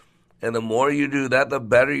again. And the more you do that, the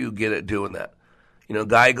better you get at doing that. You know,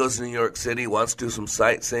 guy goes to New York City, wants to do some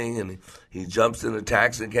sightseeing, and he jumps in a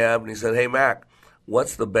taxi cab, and he said, "Hey, Mac,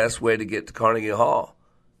 what's the best way to get to Carnegie Hall?"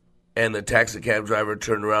 And the taxi cab driver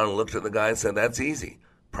turned around and looked at the guy and said, "That's easy.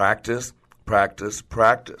 Practice, practice,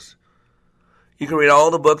 practice." You can read all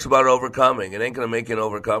the books about overcoming. It ain't going to make you an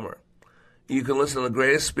overcomer. You can listen to the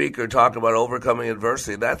greatest speaker talk about overcoming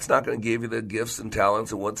adversity. That's not going to give you the gifts and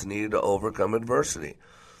talents and what's needed to overcome adversity.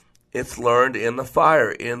 It's learned in the fire,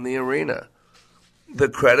 in the arena. The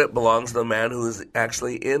credit belongs to the man who is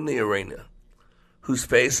actually in the arena, whose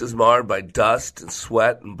face is marred by dust and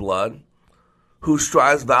sweat and blood, who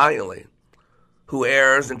strives valiantly, who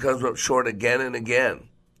errs and comes up short again and again,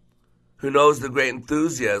 who knows the great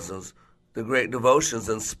enthusiasms, the great devotions,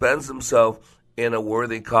 and spends himself in a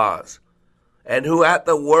worthy cause, and who at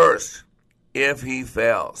the worst, if he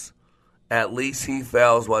fails, at least he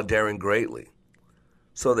fails while daring greatly,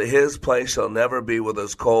 so that his place shall never be with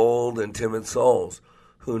those cold and timid souls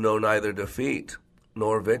who know neither defeat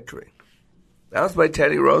nor victory. That was by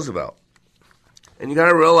Teddy Roosevelt. And you got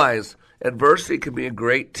to realize adversity can be a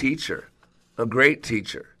great teacher, a great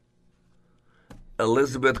teacher.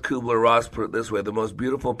 Elizabeth Kubler-Ross put it this way: the most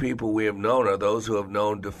beautiful people we have known are those who have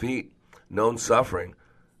known defeat, known suffering,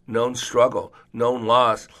 known struggle, known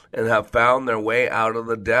loss, and have found their way out of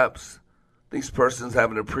the depths. These persons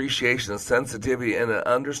have an appreciation, a sensitivity, and an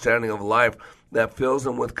understanding of life that fills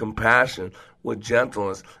them with compassion, with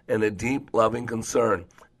gentleness, and a deep, loving concern.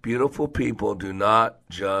 Beautiful people do not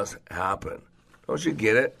just happen. Don't you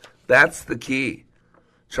get it? That's the key.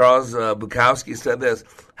 Charles Bukowski said this: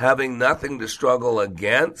 having nothing to struggle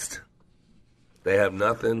against, they have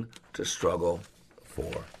nothing to struggle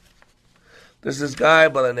for. There's this guy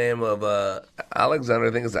by the name of Alexander,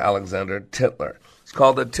 I think it's Alexander Tytler. It's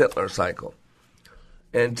called the Tytler cycle.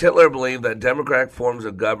 And Tytler believed that democratic forms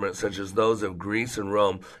of government, such as those of Greece and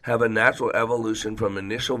Rome, have a natural evolution from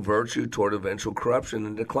initial virtue toward eventual corruption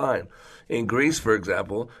and decline. In Greece, for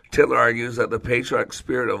example, Tytler argues that the patriotic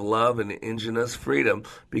spirit of love and ingenuous freedom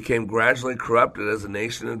became gradually corrupted as the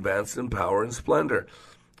nation advanced in power and splendor.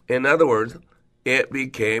 In other words, it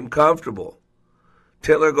became comfortable.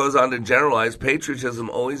 Tytler goes on to generalize patriotism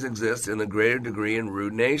always exists in a greater degree in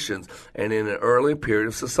rude nations and in an early period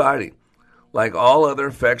of society. Like all other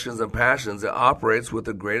affections and passions, it operates with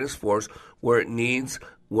the greatest force where it meets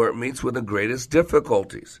with the greatest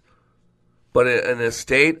difficulties. But in a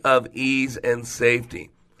state of ease and safety,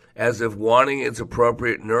 as if wanting its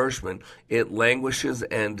appropriate nourishment, it languishes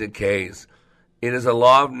and decays. It is a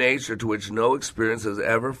law of nature to which no experience has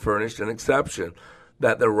ever furnished an exception,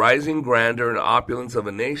 that the rising grandeur and opulence of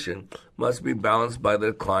a nation must be balanced by the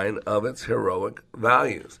decline of its heroic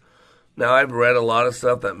values. Now, I've read a lot of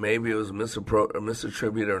stuff that maybe it was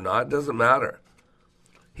misattributed or not. It doesn't matter.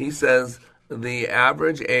 He says the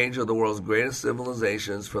average age of the world's greatest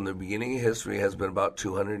civilizations from the beginning of history has been about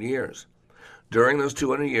 200 years. During those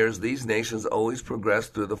 200 years, these nations always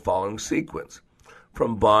progressed through the following sequence: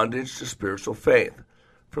 from bondage to spiritual faith,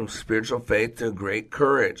 from spiritual faith to great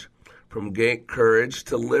courage, from great courage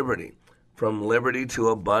to liberty, from liberty to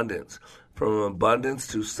abundance, from abundance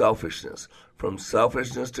to selfishness, from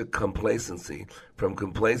selfishness to complacency, from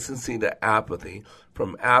complacency to apathy,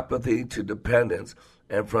 from apathy to dependence,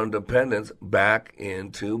 and from dependence back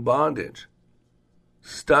into bondage.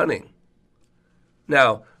 Stunning.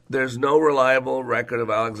 Now, there's no reliable record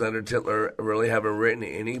of Alexander Tytler really having written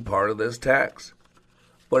any part of this text,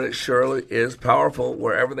 but it surely is powerful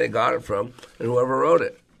wherever they got it from and whoever wrote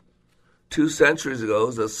it. 2 centuries ago,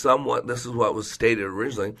 this is what was stated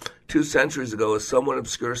originally, 2 centuries ago, a somewhat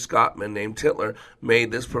obscure Scotsman named Tytler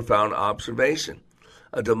made this profound observation: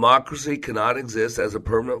 a democracy cannot exist as a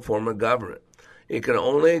permanent form of government. It can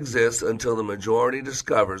only exist until the majority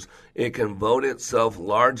discovers it can vote itself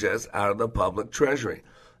largesse out of the public treasury.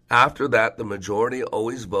 After that, the majority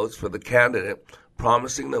always votes for the candidate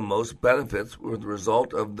promising the most benefits, with the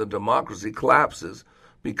result of the democracy collapses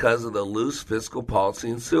because of the loose fiscal policy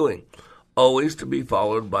ensuing, always to be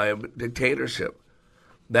followed by a dictatorship.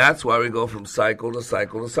 That's why we go from cycle to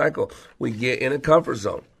cycle to cycle. We get in a comfort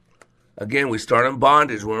zone. Again, we start in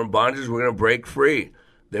bondage. We're in bondage, we're going to break free.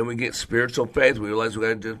 Then we get spiritual faith. We realize we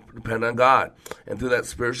got to depend on God. And through that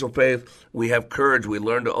spiritual faith, we have courage. We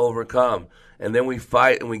learn to overcome. And then we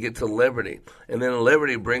fight and we get to liberty. And then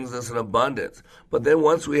liberty brings us an abundance. But then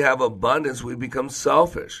once we have abundance, we become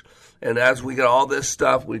selfish. And as we get all this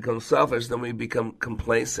stuff, we become selfish, then we become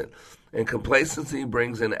complacent. And complacency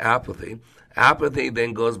brings in apathy. Apathy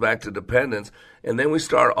then goes back to dependence. And then we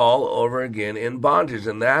start all over again in bondage.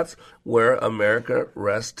 And that's where America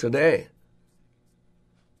rests today.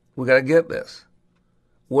 We got to get this.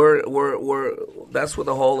 That's what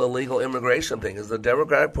the whole illegal immigration thing is. The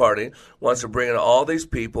Democratic Party wants to bring in all these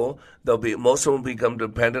people. Most of them become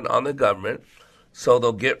dependent on the government, so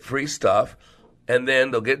they'll get free stuff, and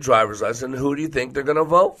then they'll get driver's license. And who do you think they're going to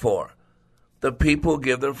vote for? The people who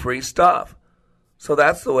give them free stuff. So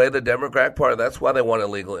that's the way the Democratic Party, that's why they want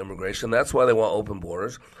illegal immigration. That's why they want open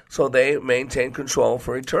borders. So they maintain control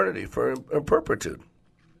for eternity, for perpetuity.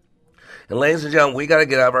 And ladies and gentlemen, we got to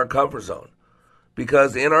get out of our comfort zone.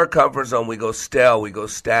 Because in our comfort zone, we go stale, we go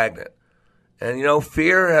stagnant. And, you know,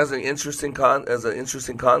 fear has an interesting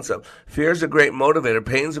concept. Fear is a great motivator.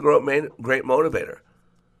 Pain's a great motivator.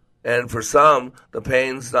 And for some, the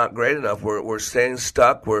pain's not great enough. We're staying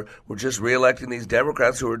stuck. We're just reelecting these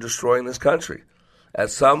Democrats who are destroying this country.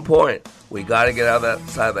 At some point, we got to get out of that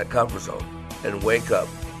side of that comfort zone and wake up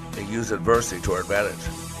and use adversity to our advantage.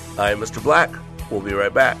 I am Mr. Black. We'll be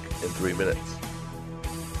right back in 3 minutes.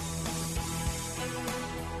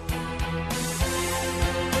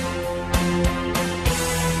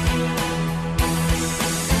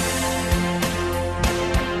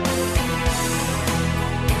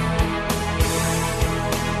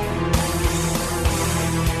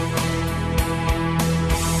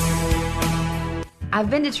 I've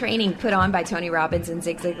been to training put on by Tony Robbins and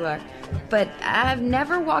Zig Ziglar, but I've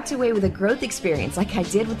never walked away with a growth experience like I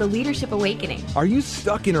did with the Leadership Awakening. Are you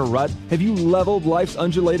stuck in a rut? Have you leveled life's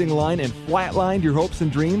undulating line and flatlined your hopes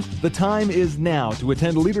and dreams? The time is now to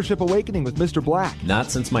attend Leadership Awakening with Mr. Black. Not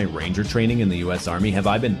since my Ranger training in the U.S. Army have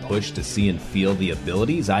I been pushed to see and feel the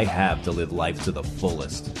abilities I have to live life to the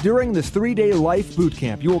fullest. During this 3-day life boot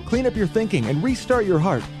camp, you will clean up your thinking and restart your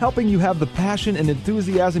heart, helping you have the passion and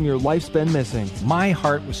enthusiasm your life's been missing. My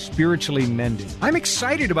heart was spiritually mended. I'm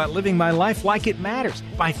excited about living my life like it matters.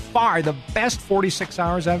 By far the best 46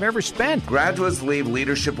 hours I've ever spent. Graduates leave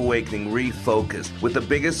Leadership Awakening refocused with the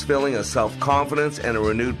biggest feeling of self-confidence and a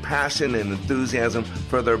renewed passion and enthusiasm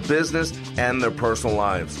for their business and their personal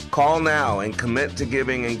lives. Call now and commit to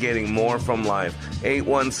giving and getting more from life.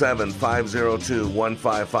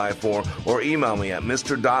 817-502-1554 or email me at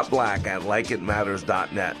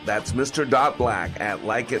mr.black@likeitmatters.net. That's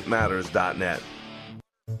mr.black@likeitmatters.net.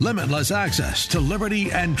 Limitless access to liberty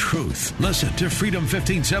and truth. Listen to Freedom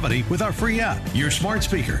 1570 with our free app, your smart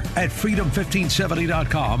speaker, at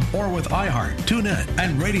freedom1570.com or with iHeart, TuneIn,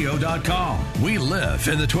 and radio.com. We live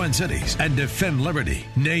in the Twin Cities and defend liberty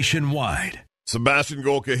nationwide. Sebastian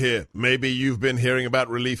Gorka here. Maybe you've been hearing about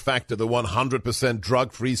Relief Factor, the 100%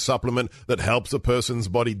 drug-free supplement that helps a person's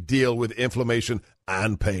body deal with inflammation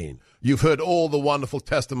and pain. You've heard all the wonderful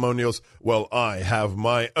testimonials. Well, I have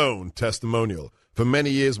my own testimonial. For many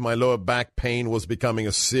years, my lower back pain was becoming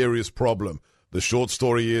a serious problem. The short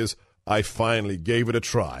story is, I finally gave it a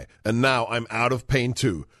try, and now I'm out of pain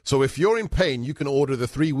too. So if you're in pain, you can order the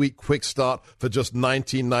 3-week quick start for just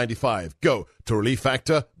 $19.95. Go to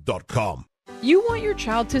relieffactor.com. You want your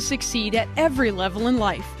child to succeed at every level in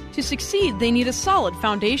life. To succeed, they need a solid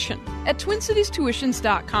foundation. At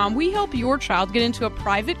TwinCitiesTuitions.com, we help your child get into a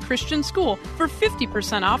private Christian school for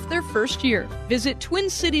 50% off their first year. Visit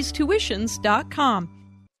TwinCitiesTuitions.com.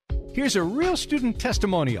 Here's a real student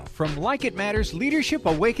testimonial from Like It Matters Leadership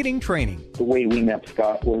Awakening Training. The way we met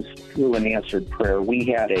Scott was through an answered prayer. We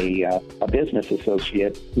had a business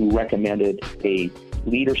associate who recommended a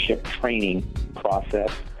leadership training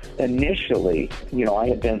process. Initially, I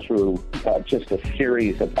had been through just a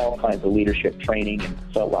series of all kinds of leadership training and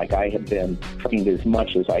felt like I had been trained as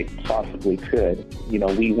much as I possibly could.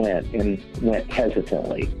 We went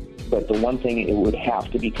hesitantly. But the one thing, it would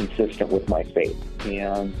have to be consistent with my faith.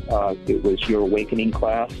 And it was your awakening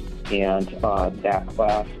class. And that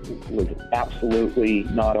class was absolutely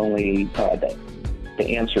not only the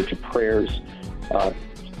answer to prayers,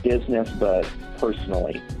 business, but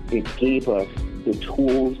personally. It gave us the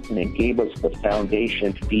tools and it gave us the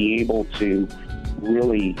foundation to be able to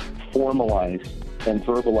really formalize and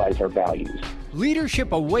verbalize our values.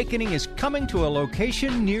 Leadership Awakening is coming to a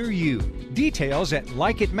location near you. Details at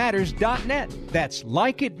likeitmatters.net. That's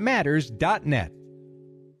likeitmatters.net.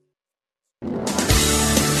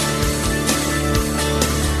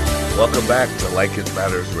 Welcome back to Like It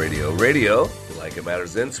Matters Radio. Radio, Like It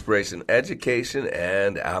Matters, inspiration, education,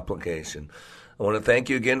 and application. I want to thank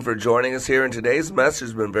you again for joining us here, and today's message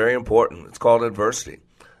has been very important. It's called Adversity.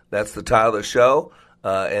 That's the title of the show.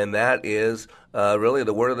 and that is really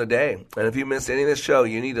the word of the day. And if you missed any of this show,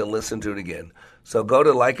 you need to listen to it again. So go to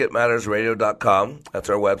likeitmattersradio.com. That's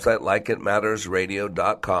our website,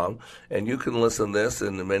 likeitmattersradio.com. And you can listen to this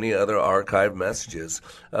and many other archived messages.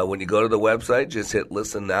 When you go to the website, just hit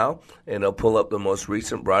listen now, and it'll pull up the most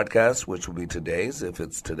recent broadcast, which will be today's, if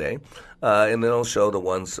it's today. And then it'll show the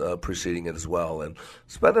ones preceding it as well. And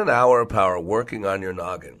spend an hour of power working on your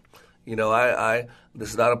noggin. You know, this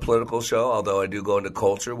is not a political show, although I do go into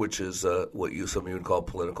culture, which is what some of you would call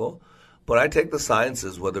political. But I take the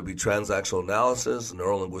sciences, whether it be transactional analysis,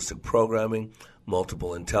 neurolinguistic programming,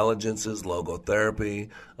 multiple intelligences, logotherapy,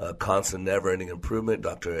 constant never-ending improvement,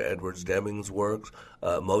 Dr. Edwards Deming's work,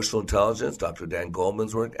 emotional intelligence, Dr. Dan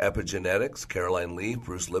Goldman's work, epigenetics, Caroline Leaf,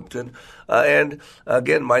 Bruce Lipton. And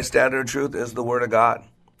again, my standard of truth is the Word of God.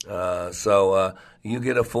 So you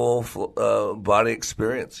get a full body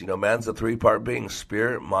experience. You know, man's a three-part being,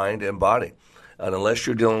 spirit, mind, and body. And unless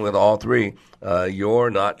you're dealing with all three, you're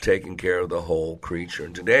not taking care of the whole creature.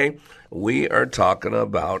 And today, we are talking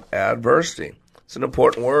about adversity. It's an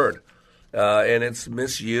important word, and it's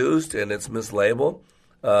misused and it's mislabeled.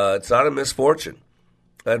 It's not a misfortune.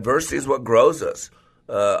 Adversity is what grows us.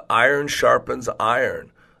 Iron sharpens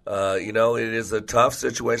iron. You know, it is a tough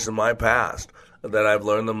situation in my past that I've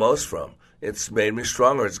learned the most from. It's made me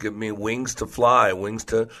stronger. It's given me wings to fly, wings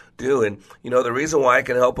to do. And, you know, the reason why I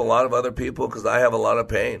can help a lot of other people because I have a lot of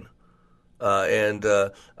pain. And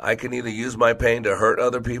I can either use my pain to hurt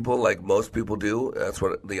other people like most people do. That's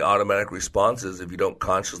what the automatic response is if you don't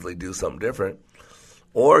consciously do something different.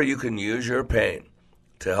 Or you can use your pain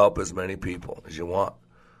to help as many people as you want.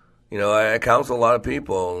 You know, I counsel a lot of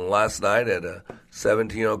people. And last night I had a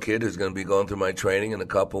 17-year-old kid who's going to be going through my training in a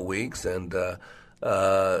couple weeks, and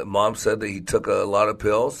mom said that he took a lot of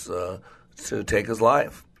pills to take his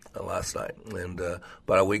life last night. And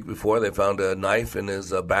about a week before, they found a knife in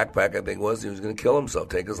his backpack, I think it was. He was going to kill himself,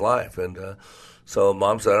 take his life. And so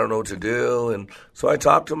mom said, I don't know what to do. And so I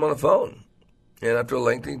talked to him on the phone. And after a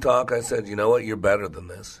lengthy talk, I said, you know what, you're better than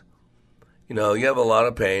this. You know, you have a lot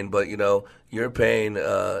of pain, but, you know, your pain,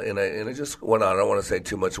 and I just went on. I don't want to say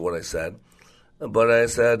too much of what I said. But I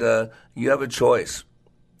said, you have a choice.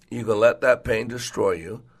 You can let that pain destroy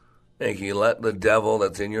you, and you can let the devil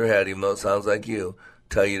that's in your head, even though it sounds like you,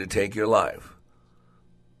 tell you to take your life.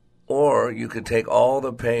 Or you can take all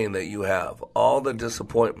the pain that you have, all the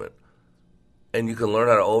disappointment, and you can learn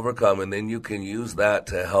how to overcome, and then you can use that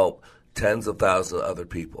to help tens of thousands of other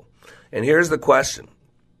people. And here's the question.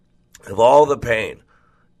 If all the pain,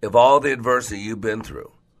 if all the adversity you've been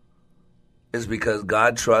through is because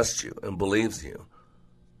God trusts you and believes you,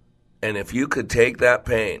 and if you could take that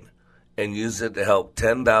pain and use it to help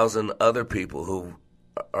 10,000 other people who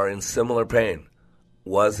are in similar pain,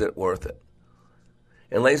 was it worth it?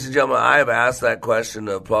 And ladies and gentlemen, I have asked that question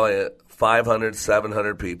of probably 500,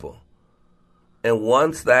 700 people. And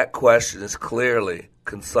once that question is clearly,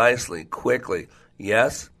 concisely, quickly,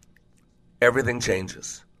 yes, everything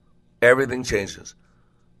changes. Everything changes.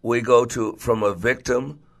 We go from a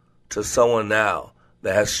victim to someone now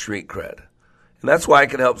that has street cred. And that's why I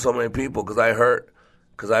can help so many people, because I hurt,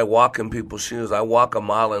 because I walk in people's shoes. I walk a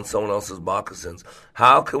mile in someone else's moccasins.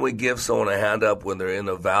 How can we give someone a hand up when they're in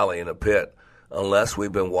a valley, in a pit, unless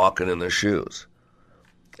we've been walking in their shoes?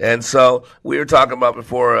 And so we were talking about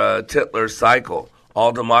before Tytler's cycle.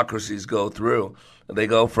 All democracies go through. They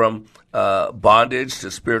go from bondage to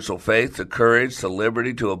spiritual faith to courage to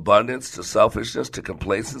liberty to abundance to selfishness to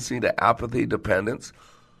complacency to apathy, dependence.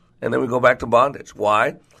 And then we go back to bondage.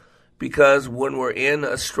 Why? Because when we're in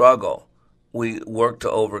a struggle, we work to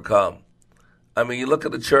overcome. I mean, you look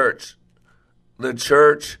at the church. The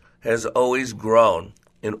church has always grown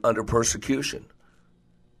under persecution.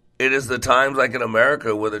 It is the times like in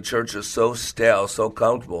America where the church is so stale, so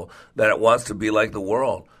comfortable, that it wants to be like the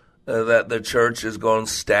world, that the church is going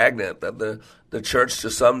stagnant, that the church to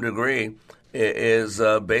some degree is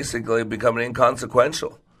basically becoming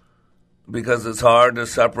inconsequential because it's hard to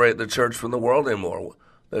separate the church from the world anymore.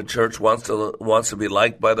 The church wants to be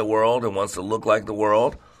liked by the world and wants to look like the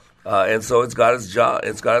world, and so it's got its job,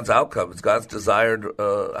 it's got its outcome, it's got its desired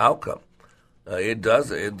outcome. It does.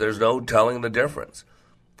 There's no telling the difference,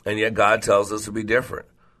 and yet God tells us to be different.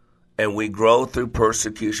 And we grow through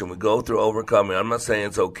persecution. We go through overcoming. I'm not saying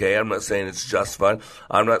it's okay. I'm not saying it's justified.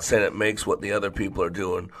 I'm not saying it makes what the other people are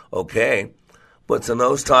doing okay. But it's in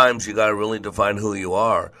those times you got to really define who you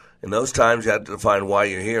are. In those times, you have to define why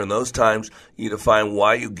you're here. In those times, you define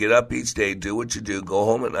why you get up each day, do what you do, go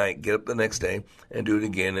home at night, get up the next day, and do it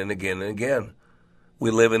again and again and again.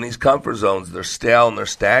 We live in these comfort zones. They're stale and they're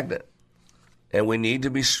stagnant. And we need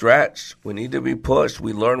to be stretched. We need to be pushed.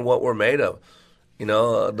 We learn what we're made of. You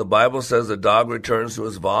know, the Bible says a dog returns to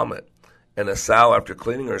his vomit, and a sow, after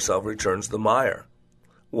cleaning herself, returns to the mire.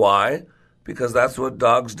 Why? Because that's what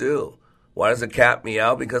dogs do. Why does a cat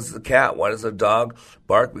meow? Because it's a cat. Why does a dog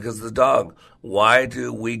bark? Because it's a dog. Why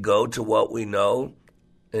do we go to what we know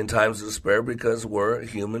in times of despair? Because we're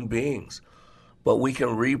human beings. But we can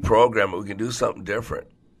reprogram it. We can do something different.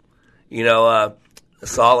 You know,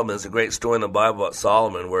 Solomon is a great story in the Bible about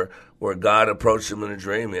Solomon where God approached him in a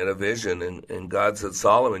dream. He had a vision, and God said,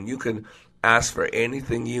 Solomon, you can ask for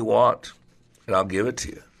anything you want, and I'll give it to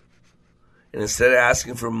you. And instead of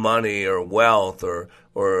asking for money or wealth or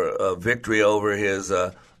victory over his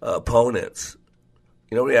opponents,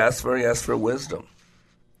 you know what he asked for? He asked for wisdom.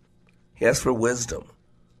 He asked for wisdom.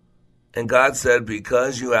 And God said,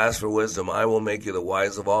 because you asked for wisdom, I will make you the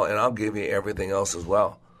wise of all, and I'll give you everything else as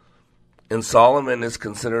well. And Solomon is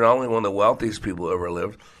considered not only one of the wealthiest people who ever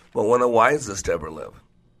lived, but one of the wisest to ever live.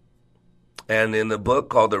 And in the book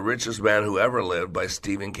called The Richest Man Who Ever Lived by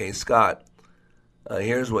Stephen K. Scott,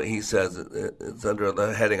 here's what he says. It's under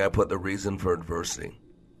the heading I put the reason for adversity.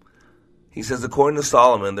 He says, according to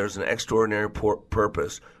Solomon, there's an extraordinary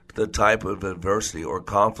purpose to the type of adversity or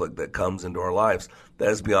conflict that comes into our lives that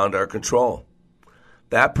is beyond our control.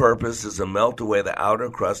 That purpose is to melt away the outer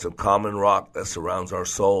crust of common rock that surrounds our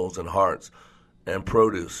souls and hearts and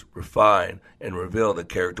produce, refine, and reveal the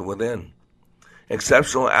character within.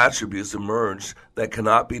 Exceptional attributes emerge that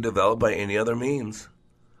cannot be developed by any other means.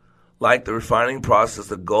 Like the refining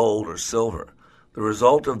process of gold or silver, the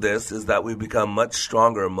result of this is that we become much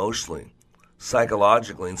stronger emotionally,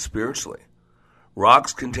 psychologically, and spiritually.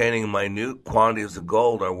 Rocks containing minute quantities of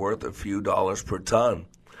gold are worth a few dollars per ton.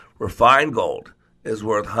 Refined gold is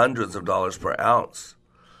worth hundreds of dollars per ounce.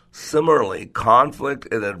 Similarly, conflict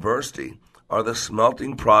and adversity are the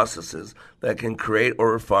smelting processes that can create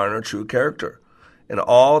or refine our true character and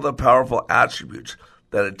all the powerful attributes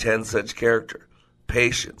that attend such character: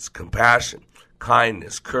 patience, compassion,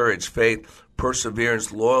 kindness, courage, faith,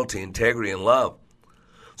 perseverance, loyalty, integrity, and love.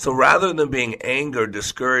 So rather than being angered,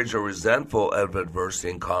 discouraged, or resentful of adversity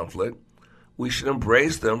and conflict, we should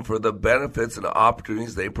embrace them for the benefits and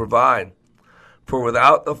opportunities they provide. For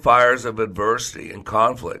without the fires of adversity and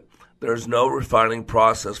conflict, there is no refining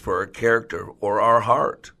process for our character or our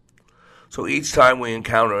heart. So each time we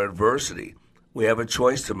encounter adversity, we have a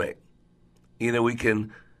choice to make. Either we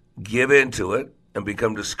can give into it and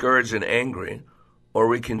become discouraged and angry, or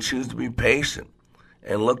we can choose to be patient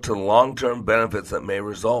and look to the long-term benefits that may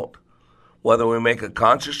result. Whether we make a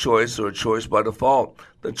conscious choice or a choice by default,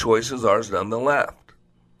 the choice is ours nonetheless.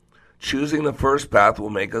 Choosing the first path will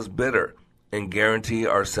make us bitter and guarantee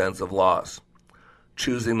our sense of loss.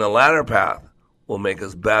 Choosing the latter path will make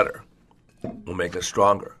us better, will make us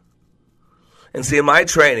stronger. And see, in my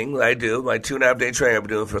training that I do, my 2.5-day training I've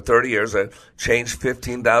been doing for 30 years, I've changed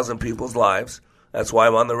 15,000 people's lives. That's why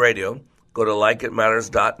I'm on the radio. Go to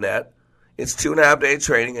likeitmatters.net. It's 2.5-day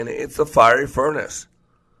training, and it's a fiery furnace.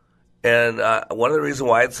 And one of the reasons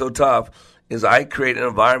why it's so tough is I create an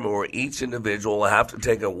environment where each individual will have to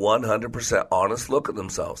take a 100% honest look at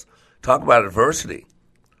themselves. Talk about adversity,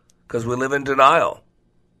 because we live in denial.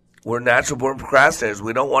 We're natural-born procrastinators.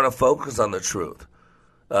 We don't want to focus on the truth.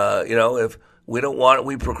 If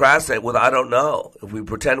we procrastinate with I don't know. If we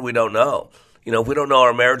pretend we don't know. If we don't know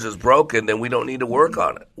our marriage is broken, then we don't need to work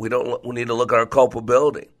on it. We need to look at our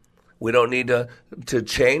culpability. We don't need to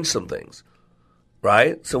change some things,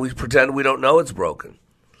 right? So we pretend we don't know it's broken.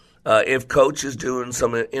 If coach is doing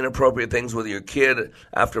some inappropriate things with your kid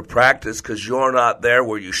after practice because you're not there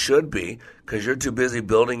where you should be because you're too busy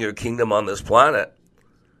building your kingdom on this planet,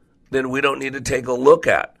 then we don't need to take a look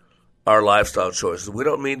at our lifestyle choices. We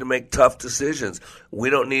don't need to make tough decisions. We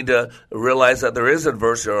don't need to realize that there is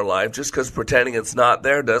adversity in our life. Just because pretending it's not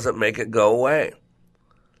there doesn't make it go away.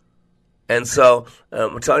 And so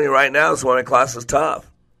I'm telling you right now, this is why my class is tough.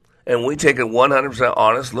 And we take a 100%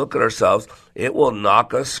 honest look at ourselves, it will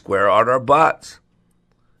knock us square out our butts.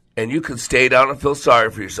 And you can stay down and feel sorry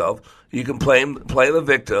for yourself. You can play the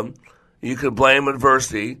victim. You can blame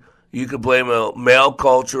adversity. You can blame a male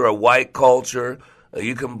culture, a white culture.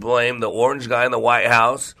 You can blame the orange guy in the White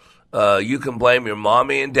House. You can blame your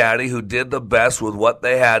mommy and daddy who did the best with what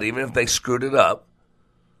they had, even if they screwed it up.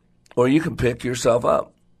 Or you can pick yourself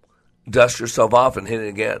up, dust yourself off, and hit it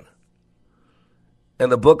again.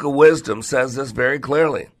 And the book of wisdom says this very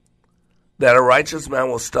clearly, that a righteous man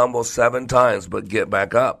will stumble 7 times but get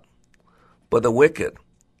back up. But the wicked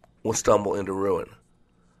will stumble into ruin.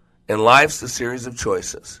 And life's a series of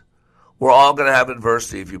choices. We're all going to have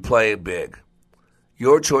adversity if you play it big.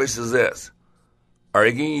 Your choice is this. Are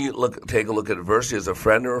you going to take a look at adversity as a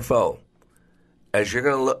friend or a foe? are you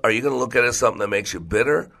going to look at it as something that makes you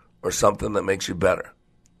bitter or something that makes you better?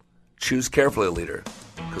 Choose carefully, leader,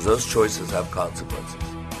 because those choices have consequences.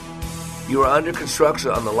 You are under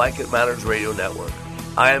construction on the Like It Matters Radio Network.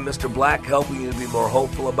 I am Mr. Black, helping you to be more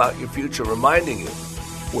hopeful about your future, reminding you,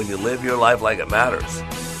 when you live your life like it matters,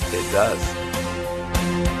 it does.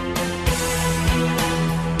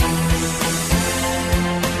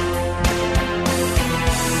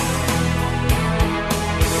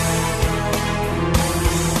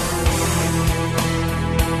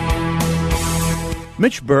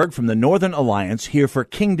 Mitch Berg from the Northern Alliance here for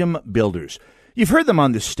Kingdom Builders. You've heard them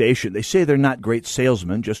on this station. They say they're not great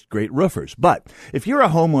salesmen, just great roofers. But if you're a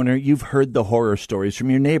homeowner, you've heard the horror stories from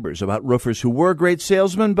your neighbors about roofers who were great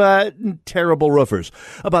salesmen, but terrible roofers,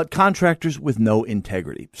 about contractors with no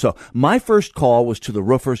integrity. So my first call was to the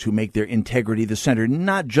roofers who make their integrity the center,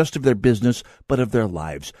 not just of their business, but of their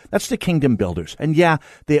lives. That's the Kingdom Builders. And yeah,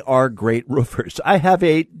 they are great roofers. I have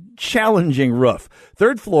a challenging roof.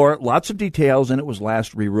 3rd floor, lots of details, and it was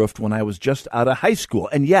last re-roofed when I was just out of high school.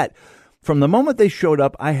 And yet, from the moment they showed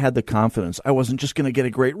up, I had the confidence. I wasn't just going to get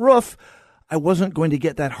a great roof. I wasn't going to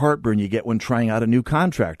get that heartburn you get when trying out a new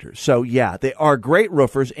contractor. So yeah, they are great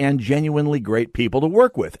roofers and genuinely great people to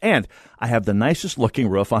work with. And I have the nicest looking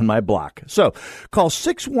roof on my block. So call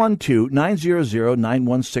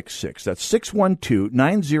 612-900-9166. That's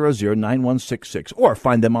 612-900-9166. Or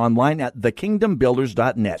find them online at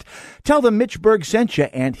thekingdombuilders.net. Tell them Mitch Berg sent you,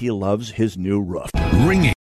 and he loves his new roof. Ringing